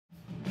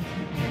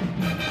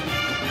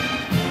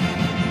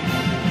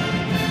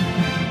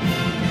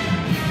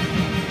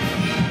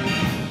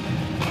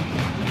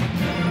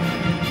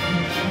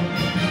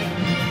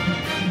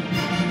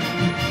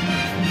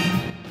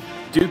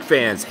Duke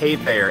fans, hey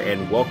there,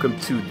 and welcome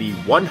to the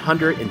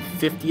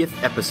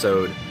 150th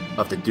episode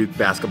of the Duke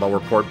Basketball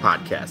Report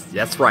podcast.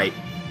 That's right,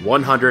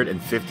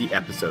 150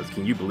 episodes.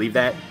 Can you believe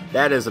that?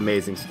 That is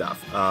amazing stuff.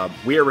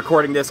 We are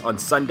recording this on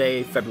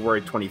Sunday,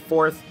 February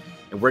 24th,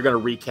 and we're going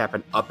to recap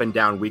an up and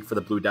down week for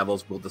the Blue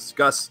Devils. We'll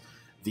discuss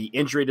the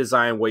injury to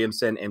Zion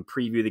Williamson and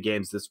preview the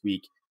games this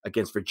week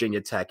against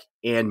Virginia Tech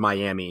and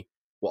Miami.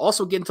 We'll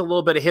also get into a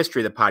little bit of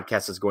history the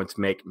podcast is going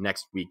to make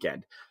next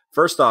weekend.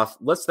 First off,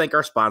 let's thank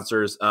our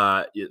sponsors.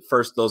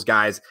 First, those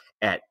guys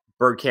at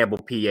Bird Campbell,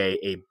 PA,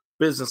 a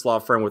business law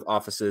firm with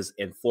offices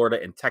in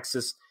Florida and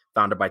Texas,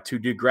 founded by two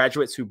Duke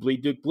graduates who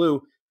bleed Duke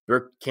blue.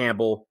 Bird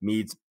Campbell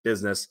means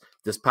business.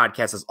 This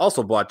podcast is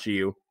also brought to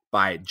you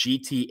by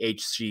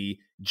GTHC.com,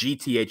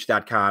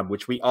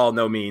 which we all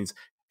know means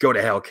go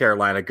to hell,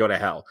 Carolina, go to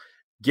hell.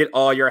 Get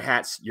all your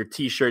hats, your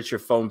T-shirts, your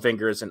foam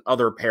fingers, and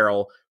other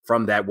apparel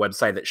from that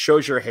website that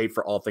shows your hate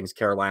for all things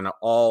Carolina.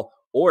 All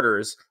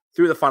orders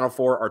through the Final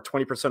Four are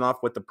 20%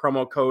 off with the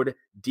promo code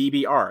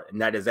DBR,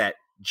 and that is at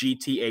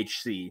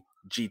GTHC.com.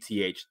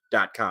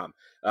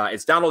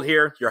 It's Donald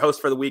here, your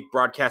host for the week,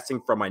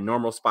 broadcasting from my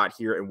normal spot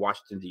here in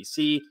Washington,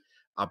 D.C.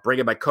 I'll bring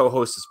in my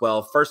co-host as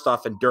well. First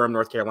off, in Durham,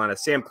 North Carolina,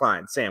 Sam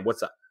Klein. Sam,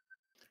 what's up?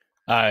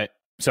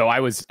 So I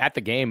was at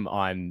the game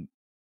on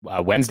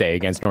Wednesday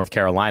against North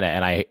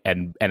Carolina,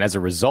 and as a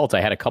result,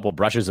 I had a couple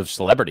brushes of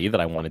celebrity that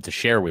I wanted to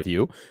share with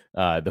you.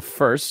 The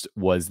first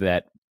was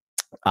that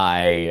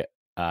I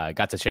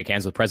got to shake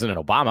hands with President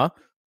Obama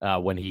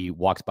when he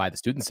walked by the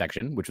student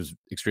section, which was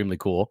extremely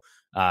cool.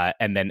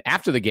 And then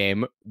after the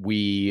game,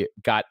 we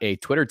got a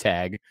Twitter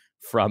tag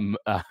from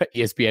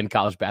ESPN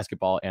college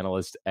basketball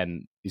analyst,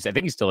 and I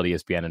think he's still at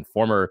ESPN, and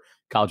former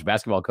college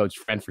basketball coach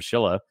Fran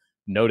Fraschilla,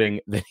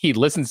 noting that he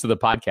listens to the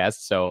podcast.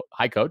 So,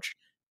 hi, Coach.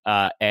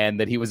 And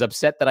that he was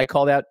upset that I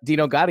called out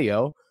Dino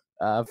Gaudio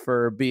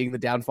for being the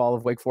downfall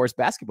of Wake Forest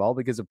basketball,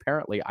 because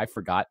apparently I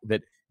forgot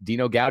that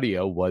Dino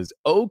Gaudio was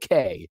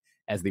okay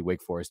as the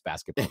Wake Forest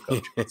basketball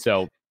coach.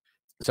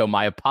 So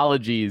my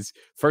apologies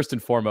first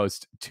and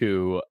foremost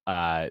to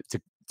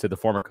the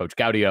former coach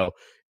Gaudio,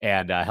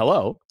 and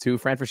hello to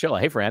Fran Fraschilla.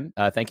 Hey, Fran,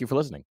 thank you for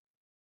listening.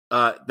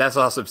 That's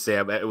awesome,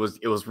 Sam. It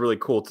was really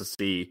cool to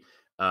see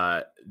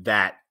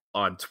that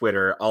on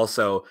Twitter.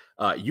 Also,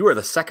 you are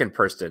the second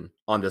person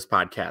on this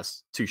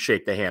podcast to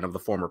shake the hand of the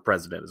former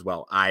president as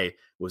well. I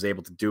was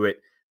able to do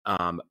it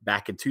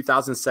back in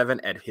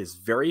 2007 at his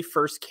very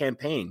first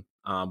campaign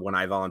when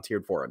I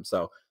volunteered for him.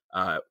 So,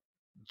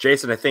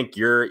 Jason, I think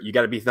you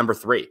got to be number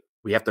 3.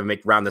 We have to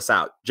round this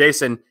out.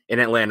 Jason in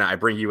Atlanta, I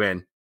bring you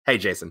in. Hey,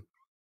 Jason.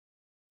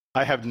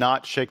 I have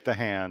not shaken the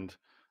hand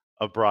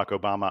of Barack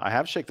Obama. I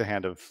have shaken the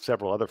hand of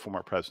several other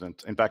former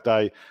presidents. In fact,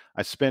 I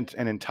spent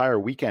an entire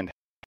weekend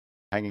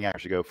hanging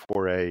out ago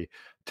for a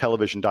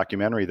television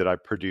documentary that I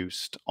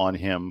produced on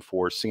him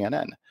for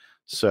CNN.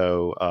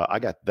 So I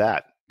got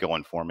that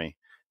going for me,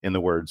 in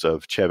the words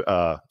of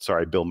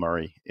Bill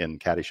Murray in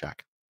Caddyshack.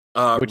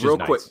 Which real is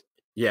nice. Quick.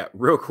 Yeah,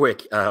 real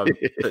quick, to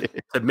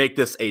make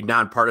this a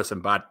nonpartisan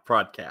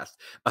broadcast.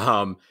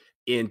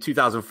 In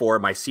 2004,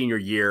 my senior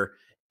year,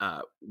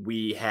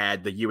 we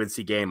had the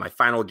UNC game, my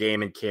final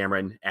game in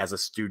Cameron as a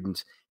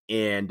student,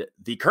 and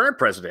the current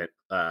president,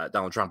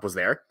 Donald Trump, was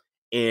there.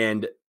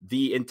 And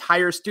the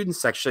entire student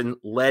section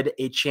led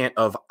a chant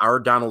of "Our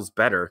Donald's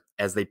better"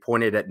 as they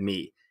pointed at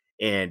me.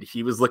 And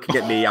he was looking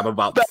at me. I'm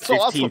about 15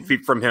 awesome.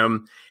 feet from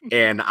him,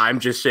 and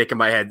I'm just shaking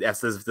my head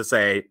as if to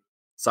say,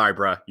 "Sorry,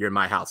 bro, you're in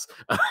my house,"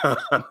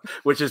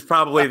 which is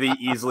probably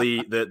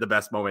easily the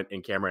best moment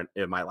in Cameron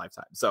in my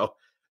lifetime. So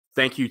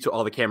thank you to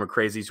all the Cameron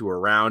crazies who were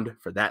around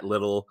for that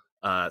little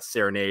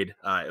serenade.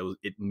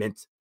 It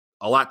meant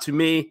a lot to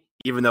me,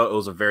 even though it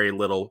was a very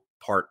little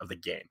part of the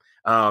game.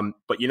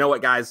 But you know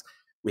what, guys?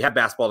 We have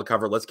basketball to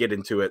cover. Let's get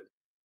into it.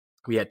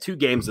 We had 2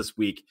 games this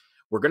week.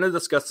 We're going to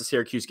discuss the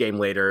Syracuse game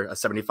later, a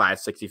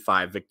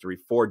 75-65 victory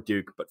for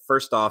Duke. But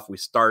first off, we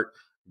start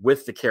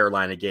with the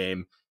Carolina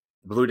game.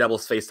 The Blue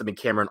Devils faced them in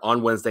Cameron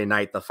on Wednesday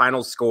night. The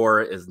final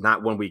score is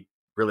not one we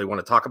really want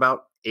to talk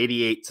about,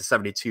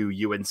 88-72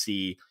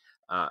 UNC.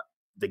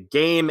 The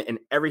game and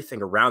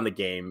everything around the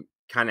game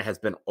kind of has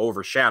been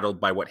overshadowed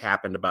by what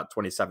happened about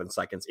 27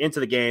 seconds into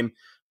the game.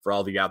 For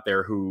all of you out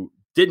there who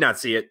did not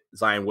see it,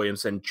 Zion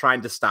Williamson,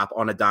 trying to stop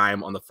on a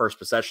dime on the first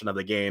possession of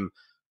the game,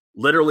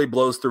 literally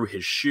blows through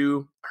his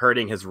shoe,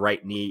 hurting his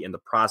right knee in the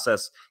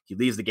process. He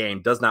leaves the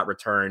game, does not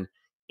return,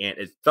 and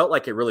it felt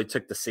like it really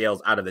took the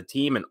sails out of the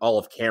team and all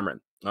of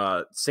Cameron.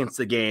 Since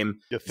the game,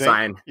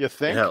 Zion... You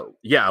think?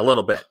 Yeah, a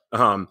little bit.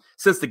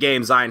 Since the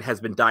game, Zion has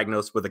been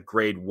diagnosed with a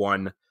grade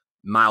 1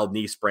 mild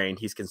knee sprain.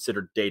 He's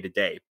considered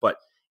day-to-day. But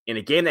in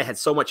a game that had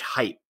so much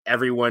hype,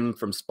 everyone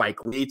from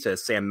Spike Lee to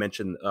Sam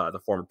mentioned the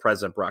former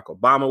president, Barack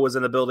Obama, was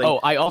in the building. Oh,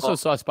 I also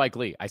saw Spike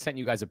Lee. I sent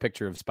you guys a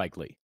picture of Spike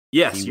Lee.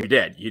 Yes, you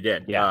did. You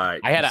did. Yeah,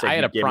 I had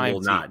a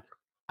prime seat.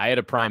 I had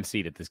a prime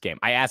seat at this game.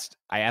 I asked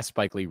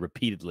Spike Lee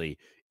repeatedly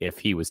if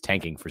he was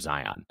tanking for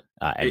Zion,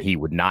 and he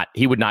would not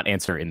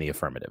answer in the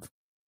affirmative.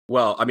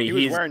 Well, I mean,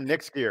 he was wearing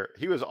Knicks gear.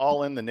 He was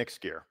all in the Knicks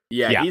gear.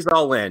 Yeah, he's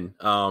all in.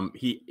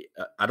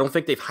 I don't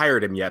think they've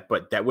hired him yet,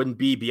 but that wouldn't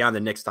be beyond the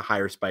Knicks to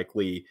hire Spike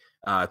Lee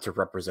to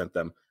represent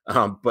them.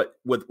 But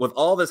with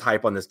all this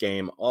hype on this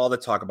game, all the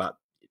talk about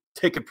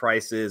ticket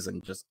prices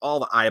and just all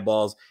the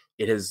eyeballs,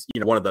 it is,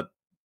 one of the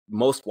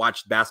most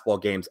watched basketball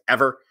games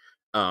ever.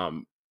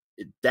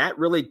 That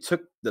really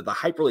took the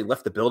hype really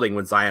left the building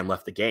when Zion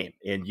left the game.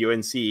 And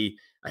UNC,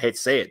 I hate to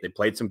say it, they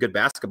played some good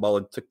basketball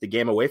and took the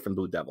game away from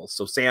Blue Devils.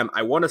 So Sam,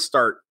 I want to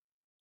start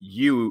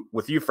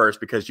with you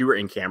first, because you were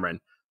in Cameron.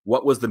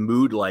 What was the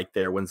mood like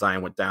there when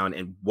Zion went down,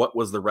 and what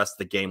was the rest of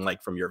the game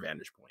like from your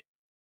vantage point?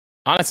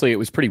 Honestly, it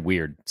was pretty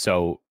weird.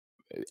 So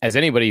as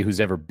anybody who's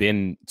ever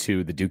been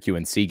to the Duke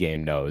UNC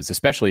game knows,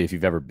 especially if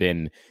you've ever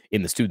been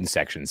in the student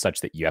section,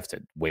 such that you have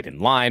to wait in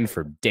line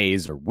for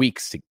days or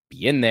weeks to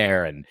be in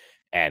there, and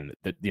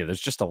there's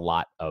just a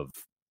lot of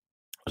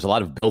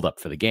buildup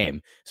for the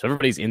game. So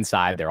everybody's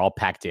inside, they're all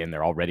packed in,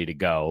 they're all ready to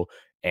go.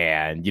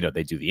 And,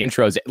 they do the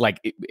intros. Like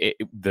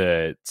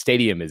the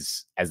stadium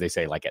is, as they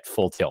say, like at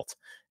full tilt.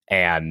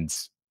 And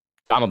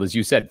Donald, as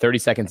you said, 30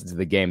 seconds into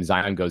the game,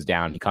 Zion goes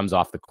down. He comes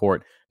off the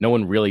court. No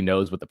one really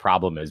knows what the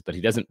problem is, but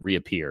he doesn't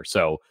reappear.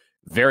 So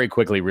very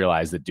quickly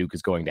realized that Duke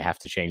is going to have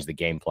to change the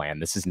game plan.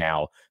 This is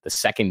now the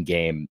second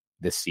game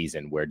this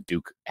season where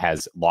Duke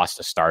has lost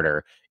a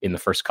starter in the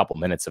first couple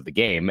minutes of the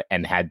game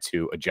and had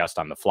to adjust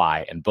on the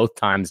fly. And both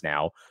times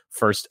now,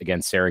 first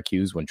against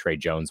Syracuse when Trey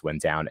Jones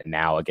went down, and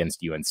now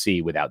against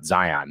UNC without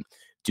Zion,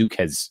 Duke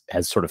has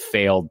sort of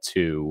failed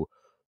to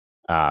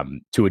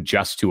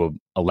adjust to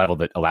a level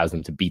that allows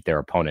them to beat their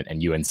opponent.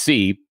 And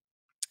UNC,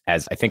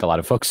 as I think a lot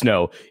of folks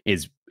know,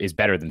 is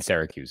better than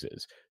Syracuse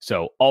is.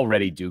 So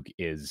already Duke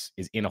is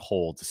in a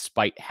hole,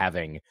 despite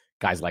having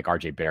guys like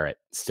RJ Barrett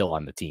still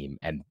on the team.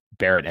 And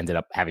Barrett ended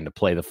up having to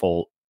play the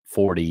full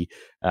 40,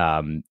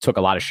 took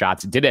a lot of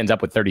shots, did end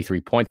up with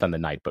 33 points on the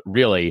night, but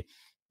really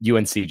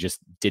UNC just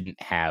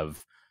didn't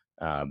have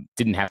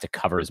to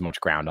cover as much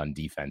ground on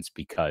defense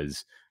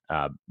because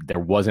there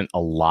wasn't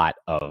a lot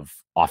of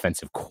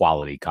offensive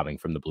quality coming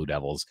from the Blue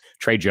Devils.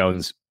 Trey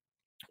Jones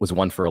was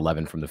 1 for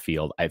 11 from the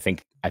field. I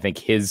think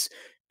his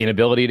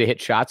inability to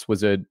hit shots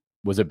was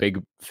a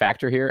big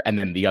factor here. And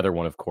then the other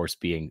one, of course,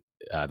 being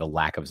the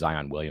lack of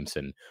Zion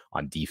Williamson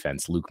on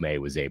defense. Luke May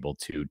was able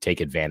to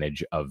take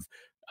advantage of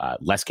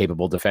less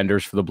capable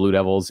defenders for the Blue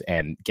Devils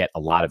and get a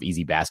lot of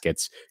easy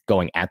baskets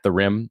going at the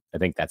rim. I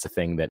think that's a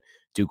thing that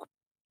Duke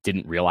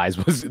didn't realize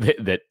was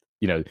that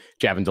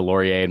Javin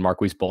DeLaurier and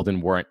Marquise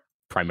Bolden weren't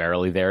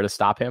primarily there to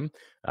stop him.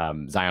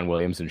 Zion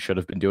Williamson should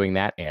have been doing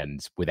that,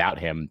 and without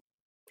him,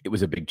 it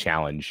was a big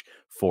challenge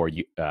for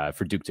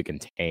Duke to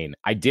contain.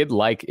 I did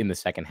like in the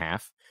second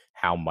half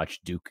how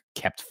much Duke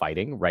kept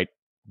fighting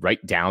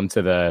right down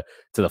to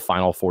the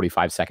final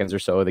 45 seconds or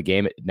so of the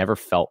game. It never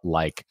felt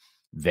like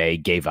they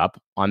gave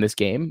up on this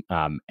game.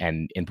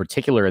 And in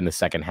particular, in the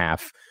second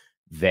half,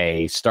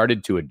 they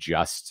started to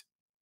adjust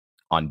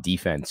on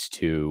defense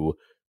to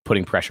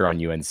putting pressure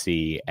on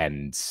UNC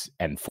and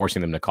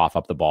forcing them to cough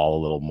up the ball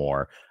a little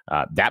more.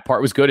 That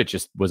part was good. It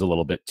just was a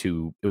little bit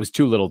too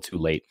little too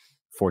late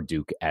for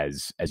Duke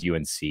as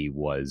UNC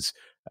was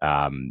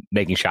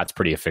making shots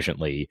pretty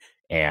efficiently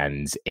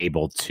and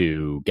able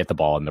to get the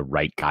ball in the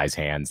right guy's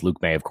hands. Luke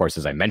May, of course,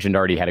 as I mentioned,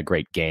 already had a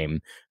great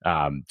game.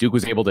 Duke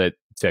was able to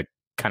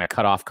kind of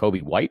cut off Kobe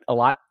White a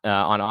lot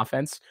on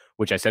offense,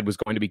 which I said was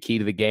going to be key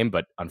to the game.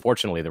 But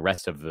unfortunately, the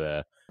rest of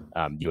the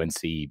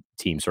UNC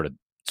team sort of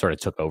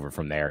took over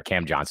from there.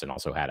 Cam Johnson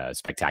also had a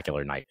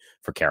spectacular night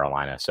for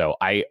Carolina. So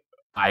I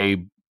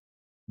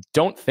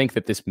don't think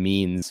that this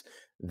means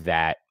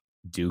that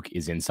Duke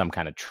is in some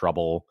kind of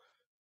trouble,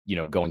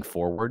 going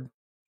forward.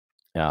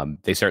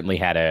 They certainly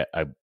had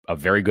a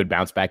very good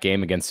bounce back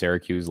game against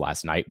Syracuse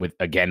last night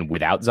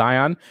without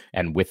Zion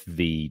and with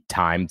the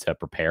time to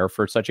prepare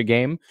for such a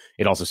game.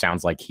 It also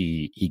sounds like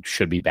he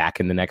should be back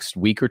in the next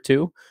week or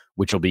two,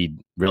 which will be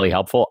really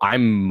helpful.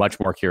 I'm much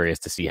more curious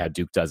to see how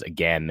Duke does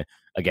again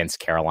against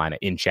Carolina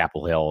in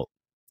Chapel Hill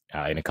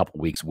in a couple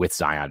weeks with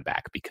Zion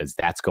back, because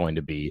that's going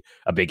to be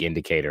a big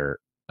indicator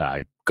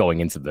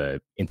going into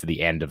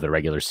the end of the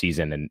regular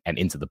season and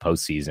into the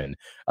postseason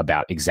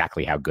about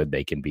exactly how good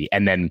they can be.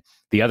 And then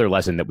the other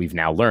lesson that we've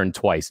now learned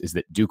twice is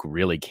that Duke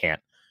really can't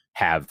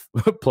have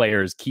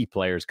key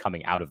players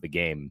coming out of the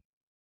game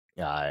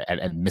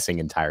and missing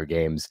entire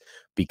games,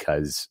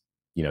 because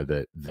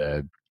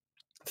the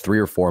 3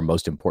 or 4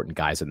 most important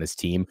guys in this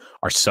team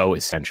are so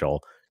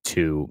essential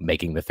to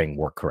making the thing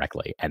work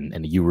correctly.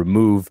 And you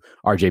remove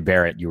RJ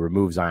Barrett, you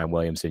remove Zion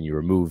Williamson, you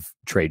remove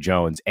Trey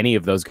Jones, any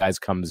of those guys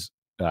comes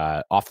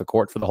off the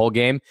court for the whole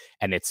game,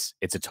 and it's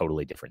a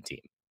totally different team.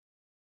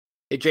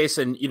 Hey,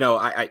 Jason,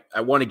 I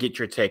want to get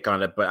your take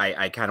on it, but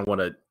I kind of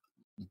want to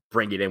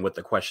bring it in with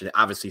the question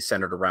obviously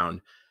centered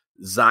around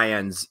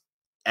Zion's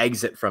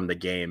exit from the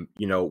game.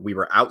 We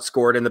were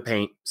outscored in the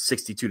paint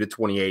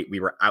 62-28. We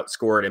were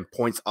outscored in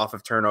points off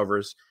of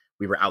turnovers.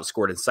 We were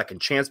outscored in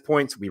second chance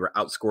points. We were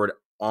outscored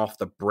off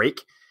the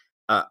break.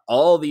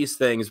 All these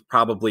things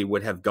probably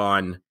would have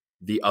gone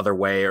the other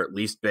way, or at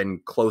least been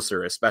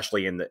closer,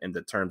 especially in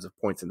the terms of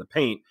points in the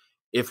paint,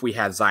 if we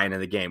had Zion in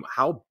the game.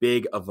 How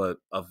big of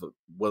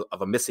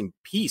a missing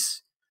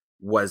piece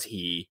was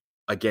he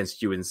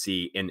against UNC,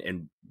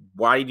 and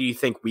why do you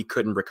think we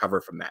couldn't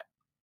recover from that?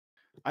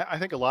 I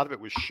think a lot of it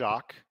was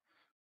shock.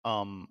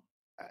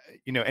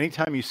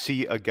 Anytime you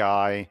see a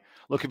guy,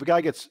 look, if a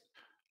guy gets,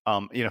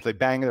 if they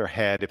bang their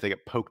head, if they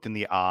get poked in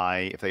the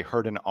eye, if they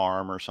hurt an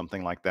arm or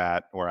something like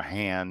that, or a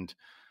hand,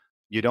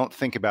 you don't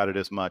think about it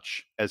as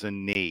much as a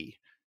knee.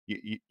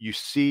 You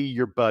see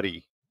your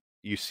buddy,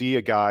 you see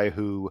a guy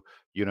who,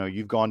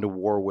 you've gone to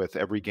war with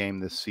every game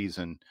this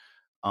season,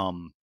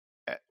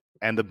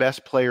 and the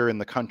best player in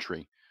the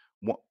country,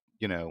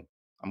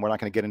 and we're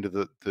not going to get into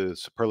the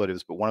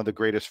superlatives, but one of the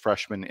greatest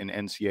freshmen in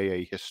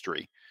NCAA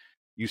history.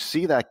 You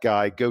see that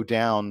guy go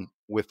down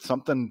with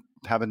something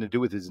having to do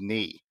with his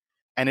knee.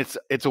 And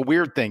it's a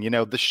weird thing,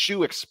 the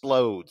shoe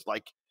explodes.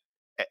 Like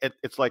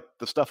it's like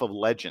the stuff of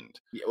legend.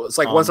 Yeah, it's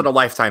like once in a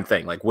lifetime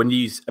thing. Like when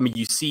you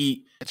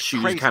see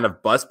shoes crazy. Kind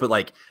of bust, but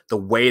like the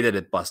way that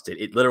it busted,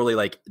 it literally,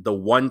 like the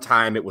one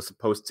time it was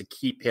supposed to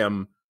keep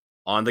him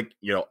on the,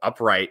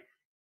 upright,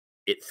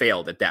 it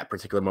failed at that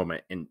particular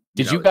moment. And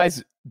did you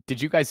guys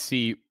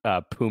see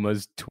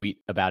Puma's tweet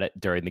about it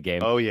during the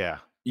game? Oh yeah.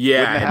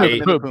 Yeah.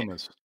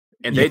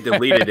 And they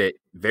deleted it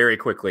very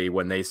quickly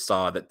when they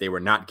saw that they were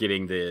not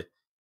getting the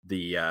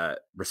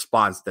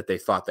response that they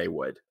thought they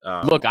would.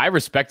 Look, I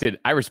respected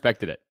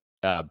it.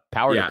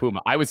 Power to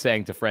Puma. I was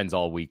saying to friends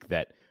all week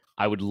that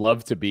I would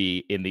love to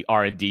be in the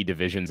R&D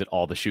divisions at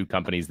all the shoe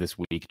companies this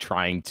week,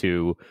 trying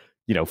to,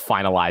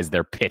 finalize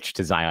their pitch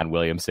to Zion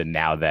Williamson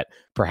now that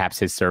perhaps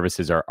his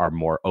services are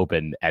more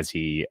open as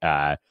he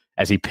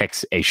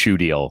picks a shoe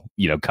deal,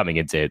 coming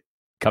into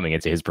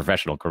his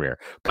professional career.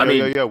 We're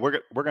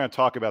going to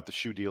talk about the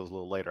shoe deals a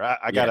little later.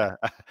 I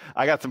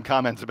got some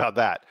comments about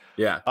that.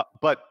 Yeah.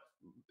 But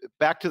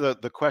back to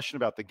the question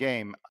about the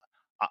game,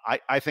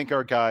 I think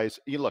our guys,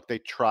 they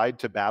tried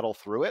to battle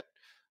through it.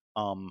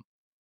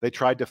 They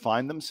tried to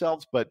find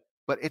themselves, but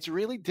it's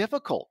really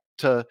difficult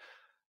to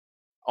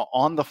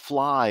on the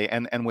fly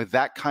and with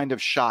that kind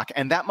of shock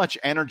and that much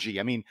energy.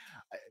 I mean,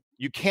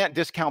 you can't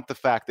discount the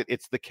fact that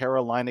it's the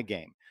Carolina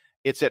game.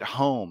 It's at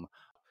home.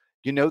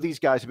 These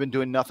guys have been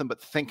doing nothing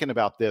but thinking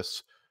about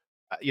this,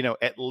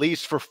 at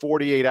least for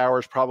 48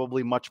 hours,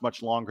 probably much,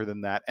 much longer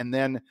than that. And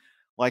then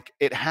like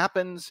it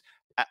happens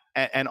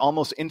and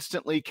almost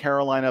instantly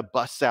Carolina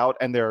busts out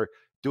and they're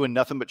doing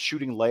nothing but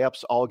shooting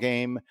layups all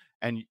game.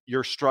 And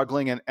you're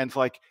struggling. And it's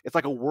like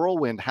a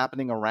whirlwind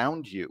happening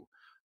around you.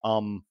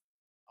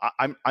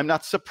 I'm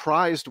not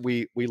surprised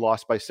we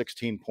lost by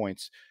 16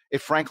 points.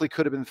 It frankly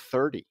could have been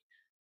 30.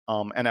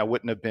 And I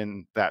wouldn't have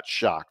been that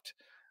shocked.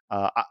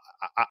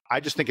 I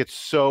just think it's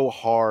so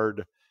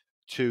hard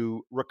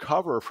to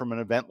recover from an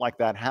event like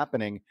that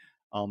happening,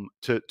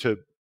 to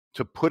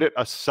put it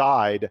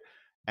aside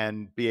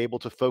and be able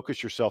to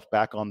focus yourself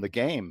back on the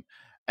game.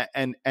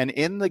 And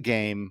in the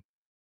game,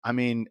 I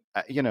mean,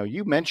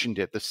 you mentioned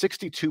it, the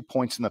 62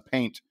 points in the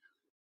paint.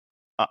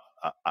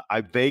 I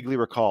vaguely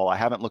recall, I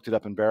haven't looked it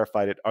up and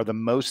verified it, are the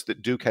most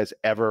that Duke has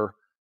ever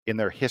in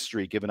their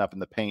history given up in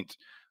the paint.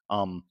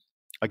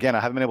 Again, I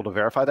haven't been able to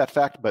verify that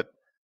fact, but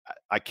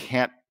I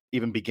can't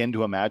even begin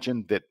to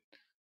imagine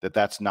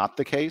that's not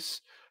the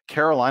case.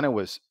 Carolina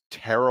was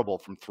terrible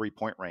from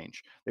 3-point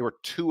range. They were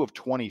 2 of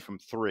 20 from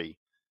 3,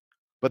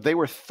 but they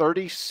were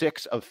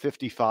 36 of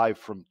 55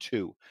 from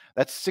 2.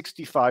 That's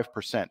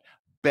 65%,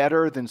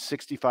 better than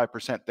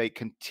 65%. They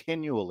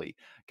continually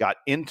got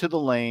into the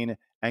lane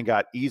and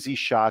got easy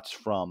shots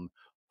from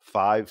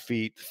 5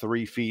 feet,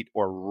 3 feet,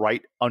 or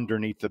right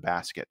underneath the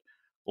basket,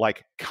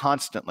 like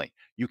constantly.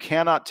 You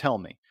cannot tell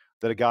me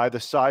that a guy the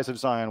size of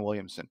Zion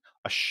Williamson,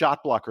 a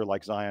shot blocker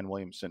like Zion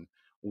Williamson,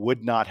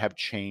 would not have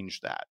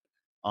changed that.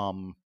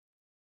 And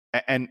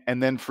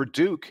then for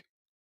Duke,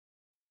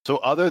 so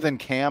other than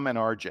Cam and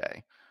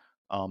RJ,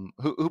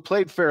 who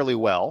played fairly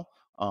well,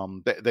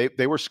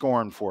 they were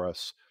scoring for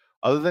us.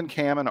 Other than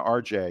Cam and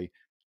RJ,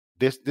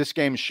 this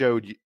game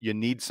showed you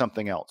need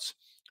something else.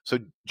 So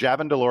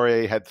Javin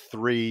DeLaurier had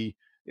 3.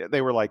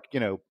 They were like,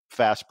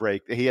 fast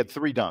break. He had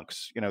 3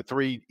 dunks,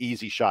 3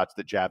 easy shots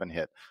that Javin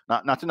hit.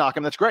 Not to knock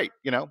him. That's great.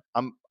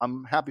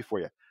 I'm happy for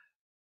you.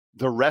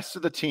 The rest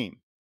of the team,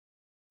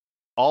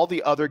 all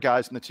the other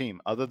guys in the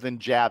team, other than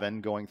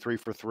Javin going 3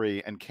 for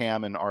 3 and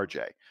Cam and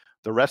RJ,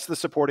 the rest of the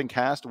supporting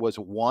cast was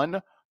 1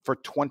 for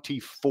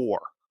 24.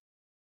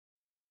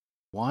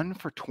 1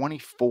 for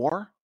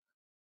 24?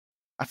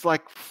 That's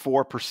like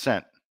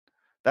 4%.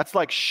 That's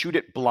like shoot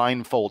it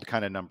blindfold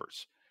kind of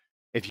numbers.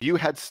 If you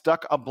had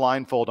stuck a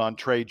blindfold on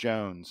Trey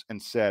Jones and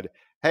said,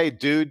 hey,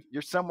 dude,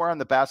 you're somewhere on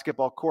the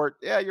basketball court.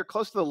 Yeah, you're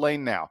close to the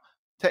lane now.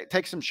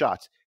 Take some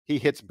shots. He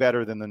hits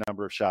better than the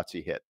number of shots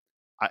he hit.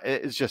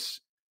 It's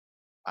just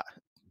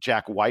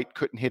Jack White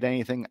couldn't hit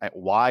anything at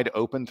wide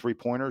open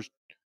 3-pointers.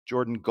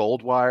 Jordan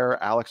Goldwire,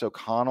 Alex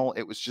O'Connell.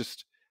 It was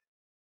just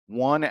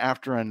one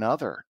after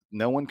another.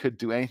 No one could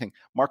do anything.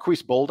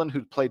 Marquise Bolden,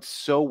 who played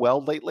so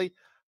well lately,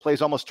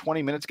 plays almost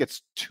 20 minutes,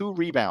 gets 2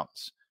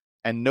 rebounds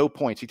and no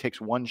points. He takes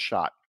 1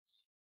 shot.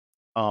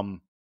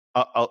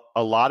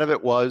 A lot of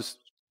it was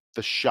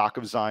the shock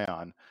of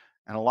Zion,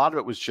 and a lot of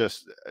it was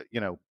just,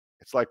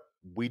 it's like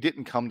we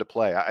didn't come to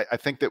play. I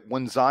think that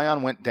when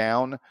Zion went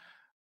down,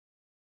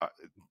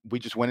 we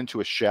just went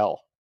into a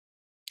shell,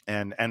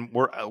 and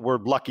we're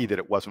lucky that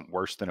it wasn't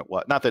worse than it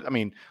was. Not that, I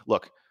mean,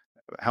 look,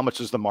 how much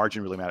does the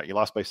margin really matter? You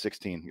lost by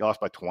 16, you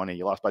lost by 20,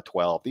 you lost by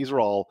 12. These are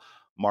all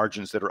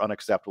margins that are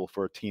unacceptable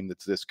for a team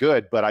that's this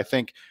good. But I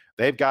think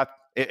they've got,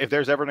 if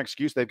there's ever an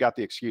excuse, they've got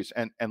the excuse.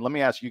 And let me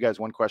ask you guys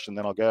one question,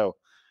 then I'll go.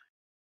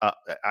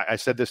 I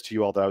said this to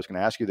you all that I was going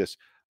to ask you this.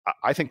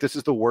 I think this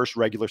is the worst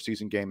regular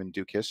season game in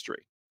Duke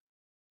history.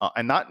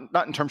 And not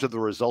in terms of the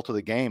result of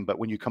the game, but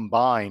when you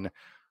combine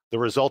the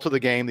result of the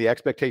game, the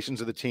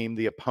expectations of the team,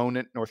 the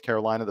opponent, North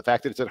Carolina, the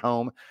fact that it's at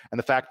home, and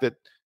the fact that,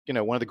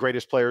 one of the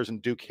greatest players in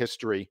Duke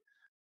history,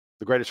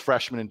 the greatest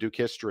freshman in Duke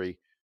history,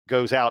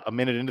 goes out a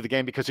minute into the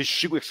game because his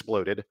shoe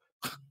exploded.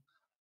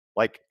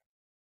 Like,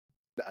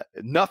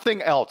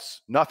 nothing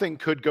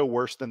could go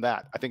worse than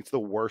that. I think it's the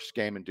worst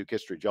game in Duke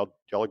history. Do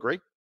y'all agree?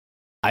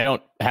 I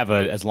don't have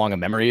as long a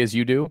memory as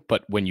you do,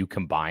 but when you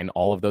combine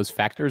all of those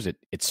factors, it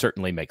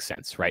certainly makes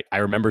sense, right? I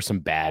remember some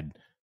bad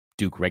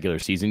Duke regular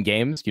season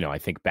games. I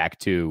think back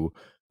to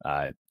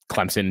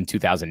Clemson in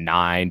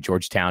 2009,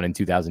 Georgetown in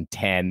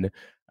 2010,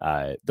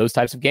 those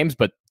types of games,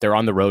 but they're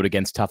on the road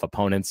against tough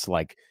opponents.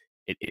 Like,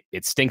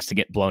 it stinks to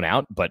get blown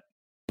out, but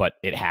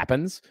it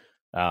happens.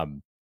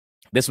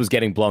 This was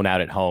getting blown out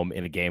at home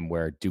in a game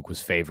where Duke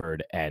was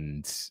favored,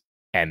 and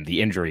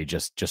the injury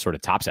just sort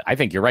of tops it. I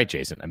think you're right,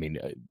 Jason. I mean,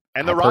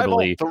 and the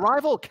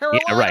rival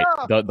Carolina, yeah, right?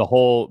 The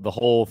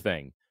whole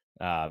thing.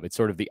 It's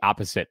sort of the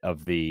opposite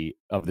of the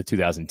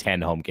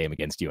 2010 home game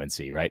against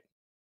UNC, right?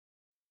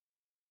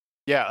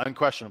 Yeah,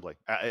 unquestionably.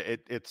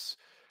 It's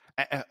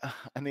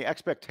and the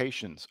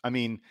expectations. I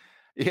mean,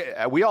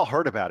 yeah, we all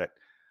heard about it.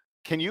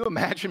 Can you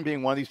imagine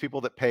being one of these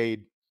people that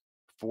paid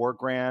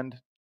 $4,000,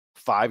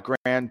 $5,000,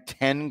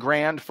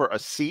 $10,000 for a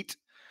seat?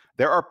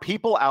 There are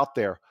people out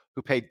there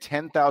who paid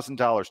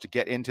 $10,000 to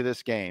get into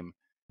this game,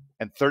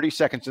 and 30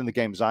 seconds in the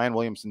game, Zion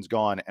Williamson's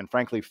gone. And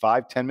frankly,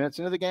 5-10 minutes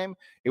into the game,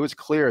 it was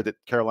clear that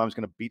Carolina was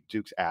going to beat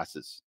Duke's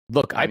asses.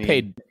 Look, I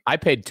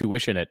paid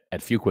tuition at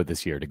Fuqua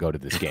this year to go to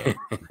this game.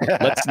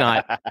 Let's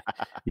not.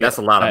 That's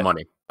a lot of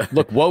money.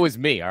 Look, woe is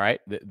me. All right,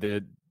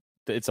 it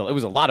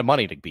was a lot of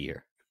money to be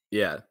here.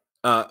 Yeah.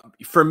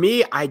 For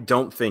me, I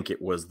don't think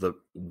it was the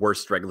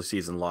worst regular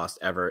season loss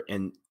ever,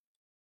 and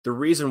the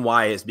reason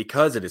why is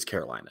because it is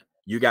Carolina.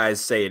 You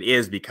guys say it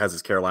is because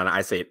it's Carolina.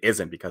 I say it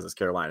isn't because it's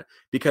Carolina.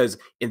 Because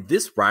in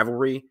this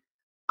rivalry,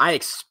 I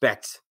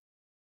expect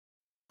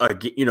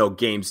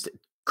games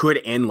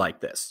could end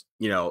like this.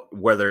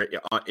 Whether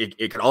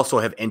it could also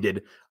have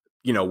ended,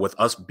 with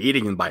us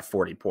beating them by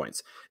 40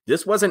 points.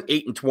 This wasn't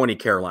 8-20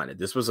 Carolina.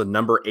 This was a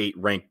number 8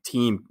 ranked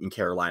team in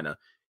Carolina.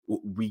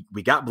 We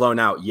got blown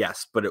out,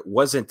 yes, but it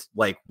wasn't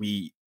like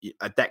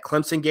at that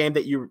Clemson game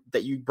that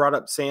you brought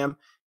up, Sam,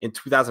 in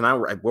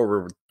 2009,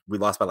 where we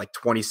lost by like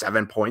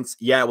 27 points.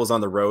 Yeah, it was on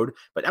the road,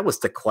 but that was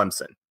to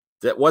Clemson.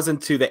 That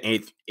wasn't to the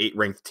 8th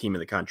ranked team in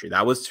the country.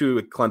 That was to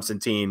a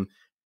Clemson team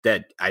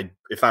that,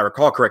 if I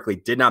recall correctly,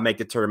 did not make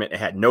the tournament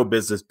and had no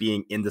business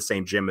being in the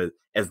same gym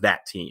as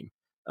that team.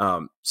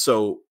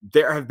 So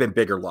there have been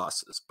bigger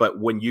losses,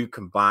 but when you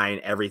combine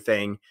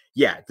everything,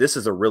 yeah, this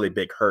is a really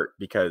big hurt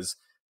because,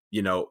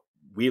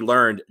 we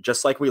learned,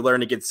 just like we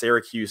learned against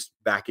Syracuse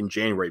back in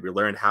January, we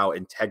learned how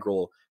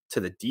integral to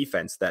the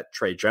defense that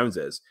Trey Jones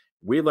is.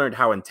 We learned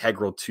how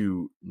integral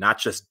to not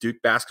just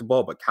Duke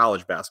basketball, but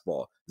college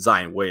basketball,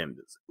 Zion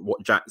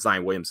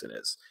Williamson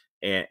is.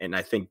 And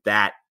I think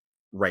that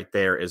right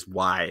there is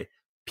why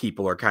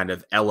people are kind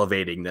of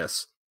elevating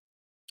this,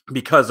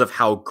 because of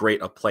how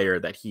great a player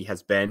that he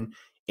has been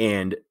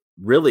and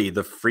really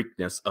the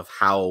freakness of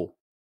how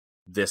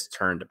this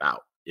turned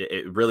about.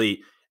 It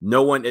really,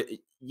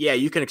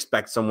 you can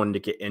expect someone to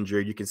get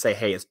injured. You can say,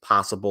 hey, it's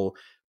possible,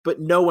 but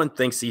no one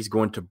thinks he's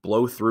going to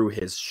blow through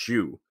his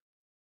shoe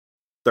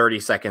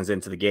 30 seconds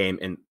into the game.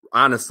 And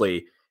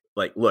honestly,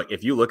 look,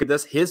 if you look at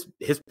this, his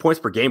points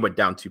per game went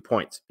down 2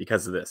 points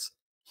because of this.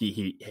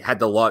 He had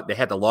to log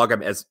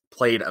him as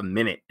played a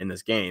minute in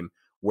this game,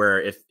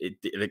 where if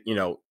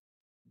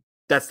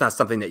that's not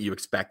something that you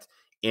expect.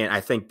 And I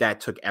think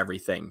that took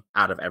everything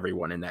out of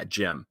everyone in that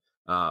gym,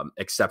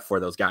 except for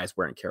those guys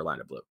wearing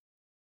Carolina blue.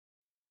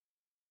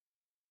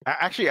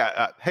 Actually,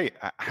 hey,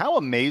 how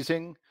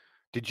amazing.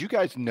 Did you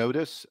guys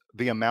notice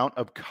the amount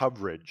of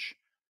coverage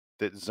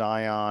that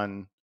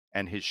Zion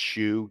and his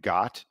shoe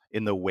got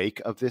in the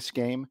wake of this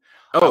game?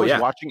 Oh,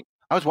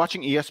 I was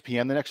watching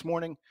ESPN the next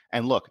morning,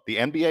 and look, the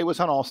NBA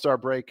was on All-Star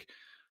break.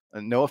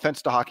 No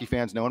offense to hockey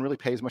fans, no one really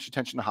pays much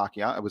attention to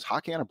hockey. It was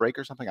hockey on a break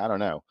or something, I don't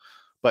know.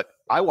 But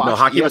I watched. No,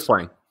 hockey was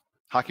playing.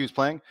 Hockey was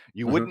playing.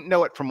 You wouldn't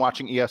know it from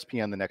watching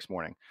ESPN the next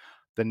morning.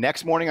 The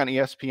next morning on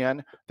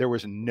ESPN, there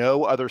was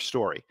no other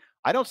story.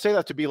 I don't say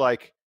that to be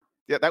like,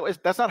 yeah,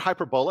 that's not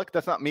hyperbolic.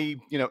 That's not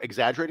me,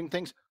 exaggerating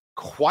things.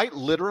 Quite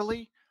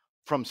literally,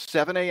 from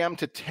 7 a.m.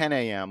 to 10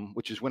 a.m.,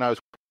 which is when I was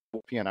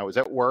ESPN. I was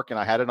at work and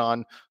I had it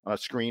on a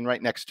screen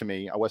right next to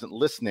me. I wasn't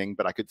listening,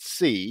 but I could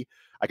see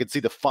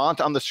the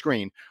font on the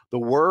screen. The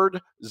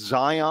word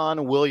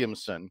Zion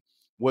Williamson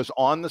was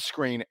on the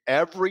screen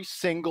every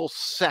single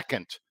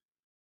second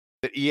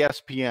that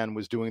ESPN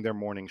was doing their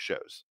morning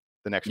shows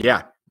the next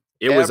morning.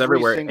 It was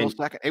everywhere. Every single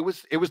second. It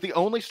was the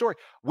only story.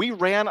 We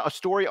ran a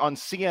story on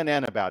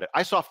CNN about it.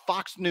 I saw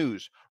Fox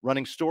News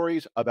running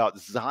stories about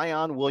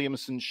Zion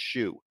Williamson's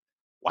shoe.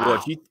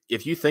 Wow. Well,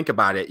 if you think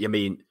about it, I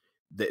mean,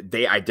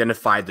 they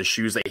identified the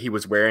shoes that he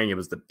was wearing. It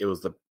was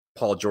the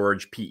Paul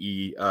George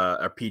PE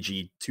or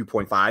PG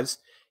 2.5s,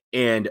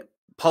 and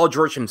Paul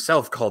George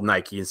himself called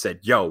Nike and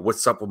said, "Yo,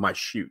 what's up with my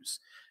shoes?"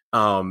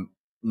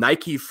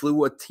 Nike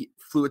flew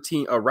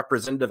a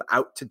representative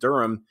out to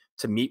Durham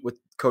to meet with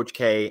Coach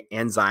K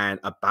and Zion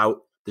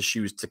about the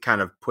shoes to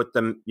kind of put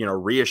them,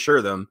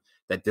 reassure them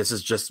that this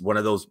is just one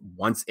of those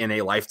once in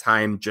a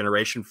lifetime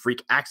generation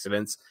freak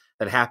accidents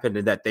that happened,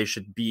 and that they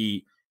should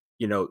be,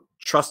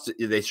 trust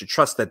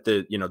that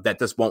that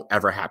this won't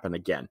ever happen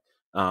again.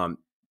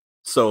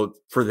 So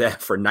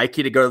for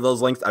Nike to go to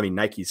those lengths, I mean,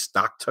 Nike's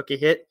stock took a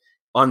hit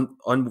on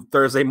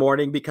Thursday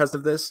morning because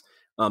of this.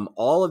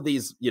 All of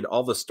these,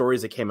 all the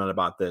stories that came out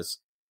about this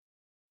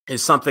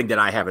is something that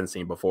I haven't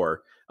seen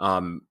before.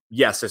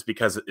 Yes, it's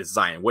because it's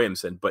Zion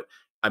Williamson, but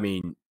I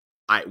mean,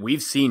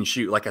 we've seen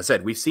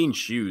we've seen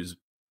shoes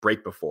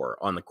break before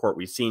on the court.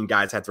 We've seen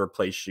guys have to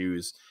replace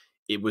shoes.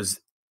 It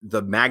was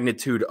the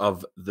magnitude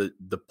of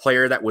the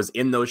player that was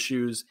in those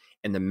shoes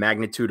and the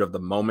magnitude of the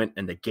moment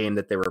and the game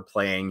that they were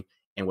playing,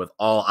 and with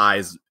all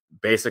eyes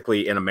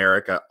basically in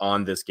America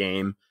on this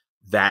game,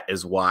 that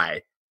is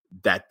why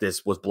that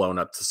this was blown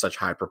up to such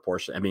high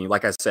proportion. I mean,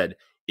 like I said,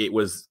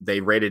 they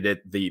rated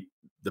it the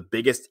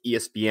biggest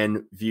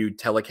ESPN viewed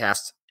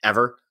telecast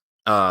ever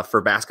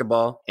for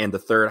basketball, and the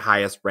third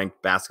highest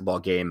ranked basketball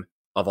game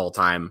of all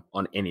time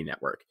on any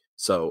network.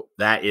 So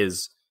that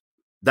is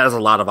a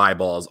lot of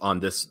eyeballs on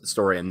this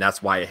story, and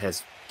that's why it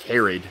has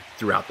carried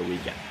throughout the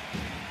weekend.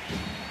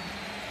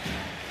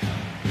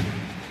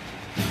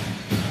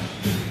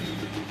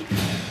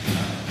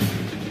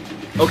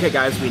 Okay,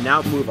 guys, we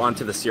now move on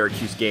to the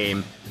Syracuse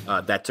game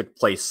that took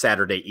place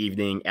Saturday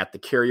evening at the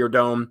Carrier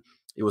Dome.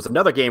 It was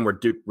another game where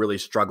Duke really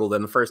struggled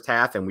in the first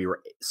half, and we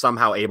were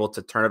somehow able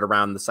to turn it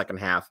around in the second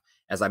half.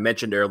 As I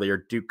mentioned earlier,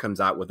 Duke comes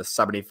out with a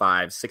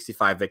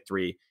 75-65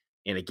 victory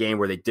in a game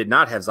where they did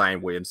not have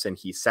Zion Williamson.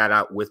 He sat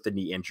out with the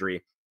knee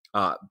injury.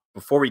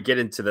 Before we get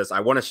into this, I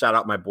want to shout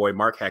out my boy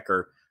Mark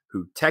Hecker,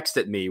 who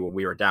texted me when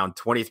we were down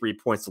 23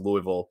 points to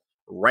Louisville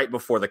right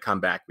before the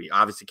comeback. We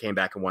obviously came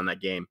back and won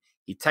that game.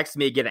 He texted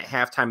me again at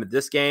halftime of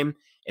this game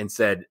and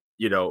said,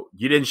 you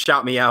didn't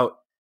shout me out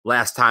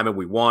last time and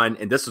we won.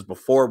 And this was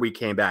before we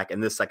came back in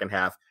this second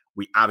half.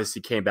 We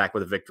obviously came back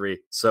with a victory.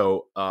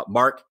 So,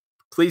 Mark,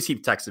 please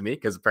keep texting me,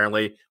 because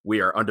apparently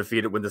we are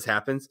undefeated when this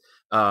happens.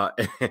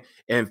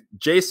 And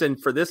Jason,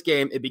 for this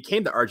game, it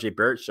became the RJ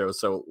Barrett show.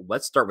 So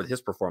let's start with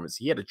his performance.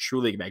 He had a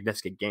truly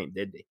magnificent game,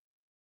 didn't he?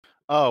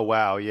 Oh,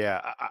 wow.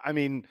 Yeah. I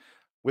mean,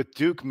 with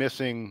Duke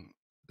missing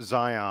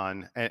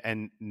Zion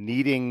and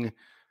needing,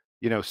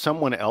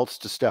 someone else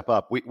to step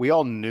up, we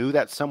all knew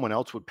that someone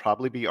else would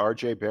probably be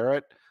RJ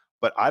Barrett,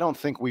 but I don't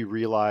think we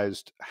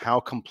realized how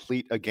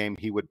complete a game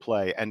he would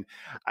play. And,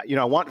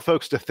 I want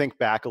folks to think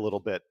back a little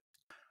bit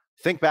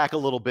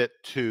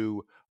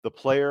to the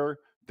player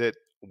that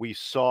we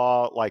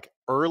saw like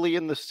early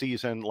in the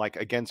season, like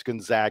against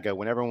Gonzaga,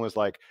 when everyone was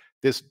like,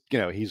 this,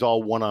 he's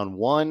all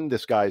one-on-one.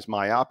 This guy's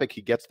myopic.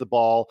 He gets the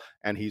ball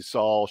and he's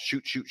all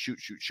shoot.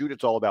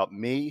 It's all about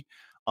me.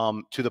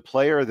 To the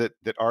player that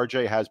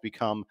RJ has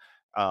become.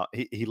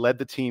 He led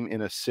the team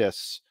in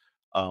assists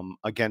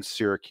against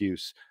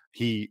Syracuse.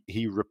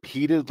 He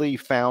repeatedly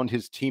found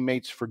his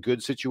teammates for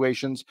good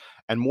situations,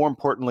 and more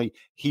importantly,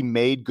 he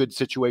made good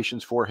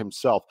situations for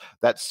himself.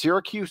 That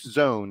Syracuse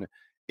zone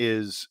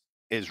is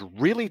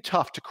really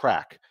tough to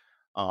crack.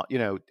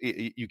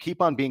 You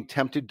keep on being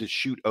tempted to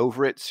shoot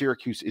over it.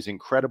 Syracuse is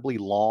incredibly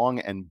long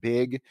and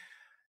big,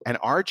 and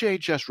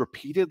RJ just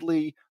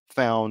repeatedly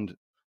found,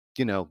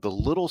 the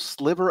little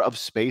sliver of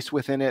space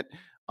within it.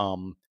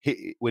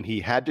 When he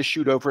had to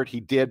shoot over it, he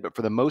did, but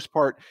for the most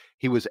part,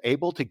 he was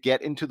able to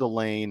get into the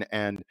lane,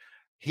 and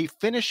he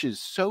finishes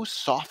so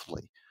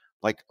softly.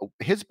 Like,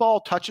 his ball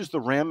touches the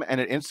rim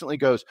and it instantly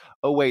goes,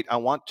 oh wait, I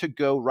want to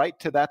go right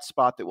to that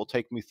spot that will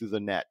take me through the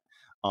net.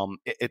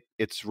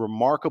 It's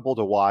remarkable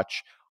to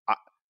watch.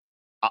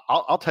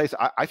 I'll tell you,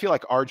 I feel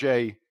like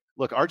RJ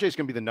is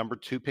going to be the number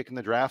 2 pick in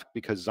the draft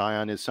because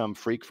Zion is some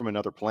freak from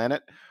another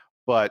planet,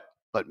 but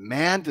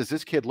man, does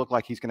this kid look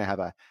like he's going to have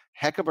a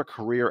heck of a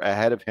career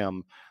ahead of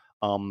him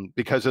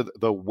because of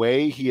the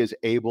way he is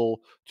able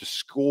to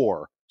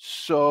score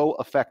so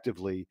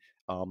effectively,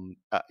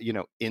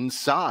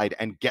 inside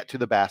and get to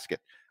the basket.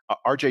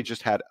 RJ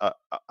just had a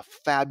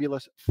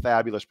fabulous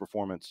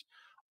performance.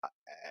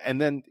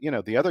 And then,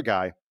 the other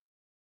guy,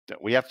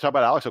 we have to talk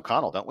about Alex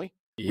O'Connell, don't we?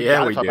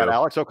 Yeah, we talk do. about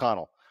Alex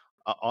O'Connell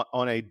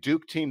on a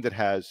Duke team that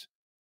has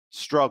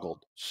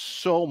struggled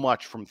so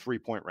much from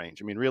 3-point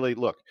range. I mean, really,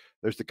 look,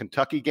 there's the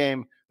Kentucky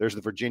game, there's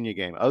the Virginia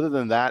game. Other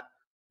than that,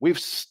 we've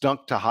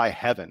stunk to high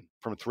heaven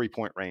from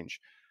 3-point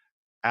range.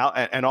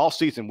 And all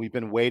season, we've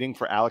been waiting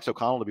for Alex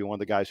O'Connell to be one of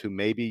the guys who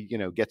maybe,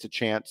 gets a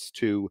chance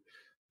to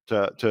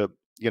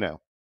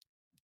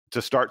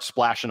start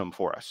splashing them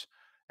for us.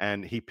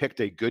 And he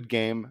picked a good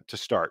game to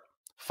start.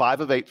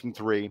 5 of 8 from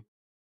 3,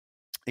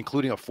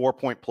 including a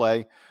 4-point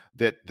play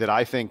that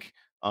I think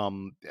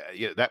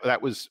that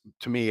was,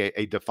 to me,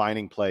 a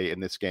defining play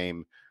in this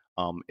game.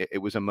 It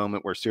was a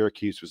moment where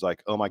Syracuse was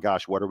like, oh my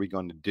gosh, what are we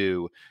going to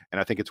do? And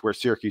I think it's where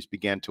Syracuse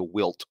began to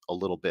wilt a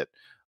little bit.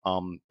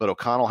 But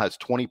O'Connell has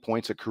 20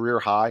 points, a career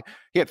high.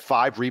 He had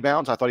 5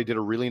 rebounds. I thought he did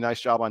a really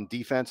nice job on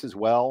defense as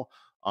well.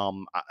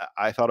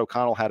 I thought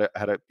O'Connell had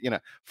a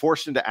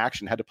forced into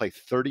action, had to play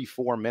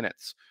 34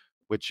 minutes,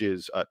 which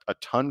is a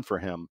ton for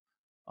him.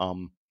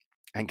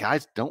 And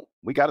guys,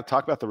 we got to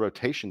talk about the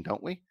rotation,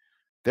 don't we?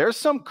 There's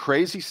some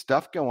crazy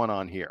stuff going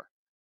on here.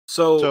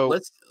 So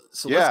let's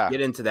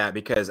get into that,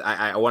 because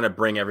I want to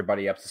bring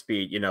everybody up to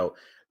speed.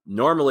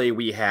 Normally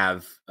we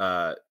have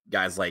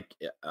guys like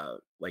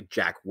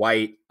Jack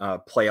White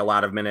play a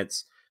lot of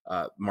minutes.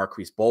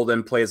 Marquise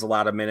Bolden plays a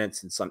lot of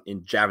minutes,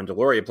 and Javin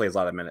DeLaurier plays a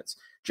lot of minutes.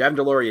 Javin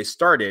DeLaurier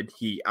started.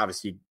 He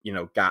obviously,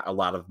 got a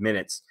lot of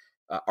minutes.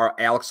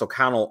 Alex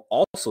O'Connell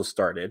also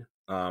started,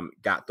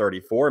 got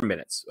 34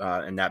 minutes.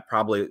 And that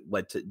probably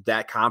led to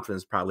that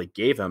confidence, probably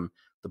gave him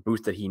the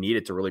boost that he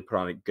needed to really put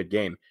on a good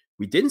game.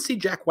 We didn't see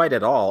Jack White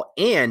at all.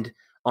 And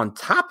on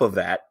top of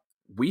that,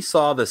 we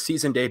saw the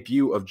season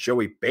debut of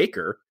Joey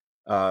Baker,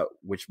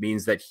 which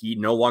means that he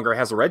no longer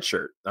has a red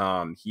shirt.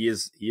 He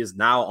is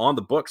now on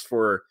the books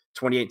for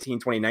 2018,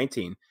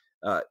 2019.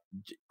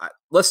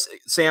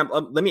 Sam,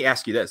 let me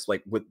ask you this.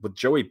 Like with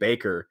Joey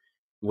Baker,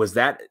 was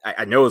that,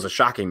 I know it was a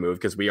shocking move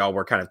because we all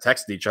were kind of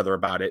texting each other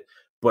about it,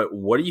 but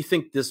what do you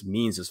think this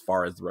means as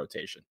far as the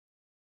rotation?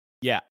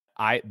 Yeah,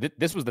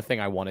 this was the thing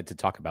I wanted to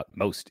talk about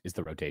most, is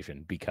the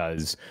rotation,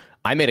 because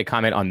I made a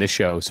comment on this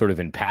show sort of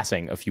in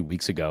passing a few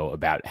weeks ago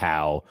about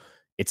how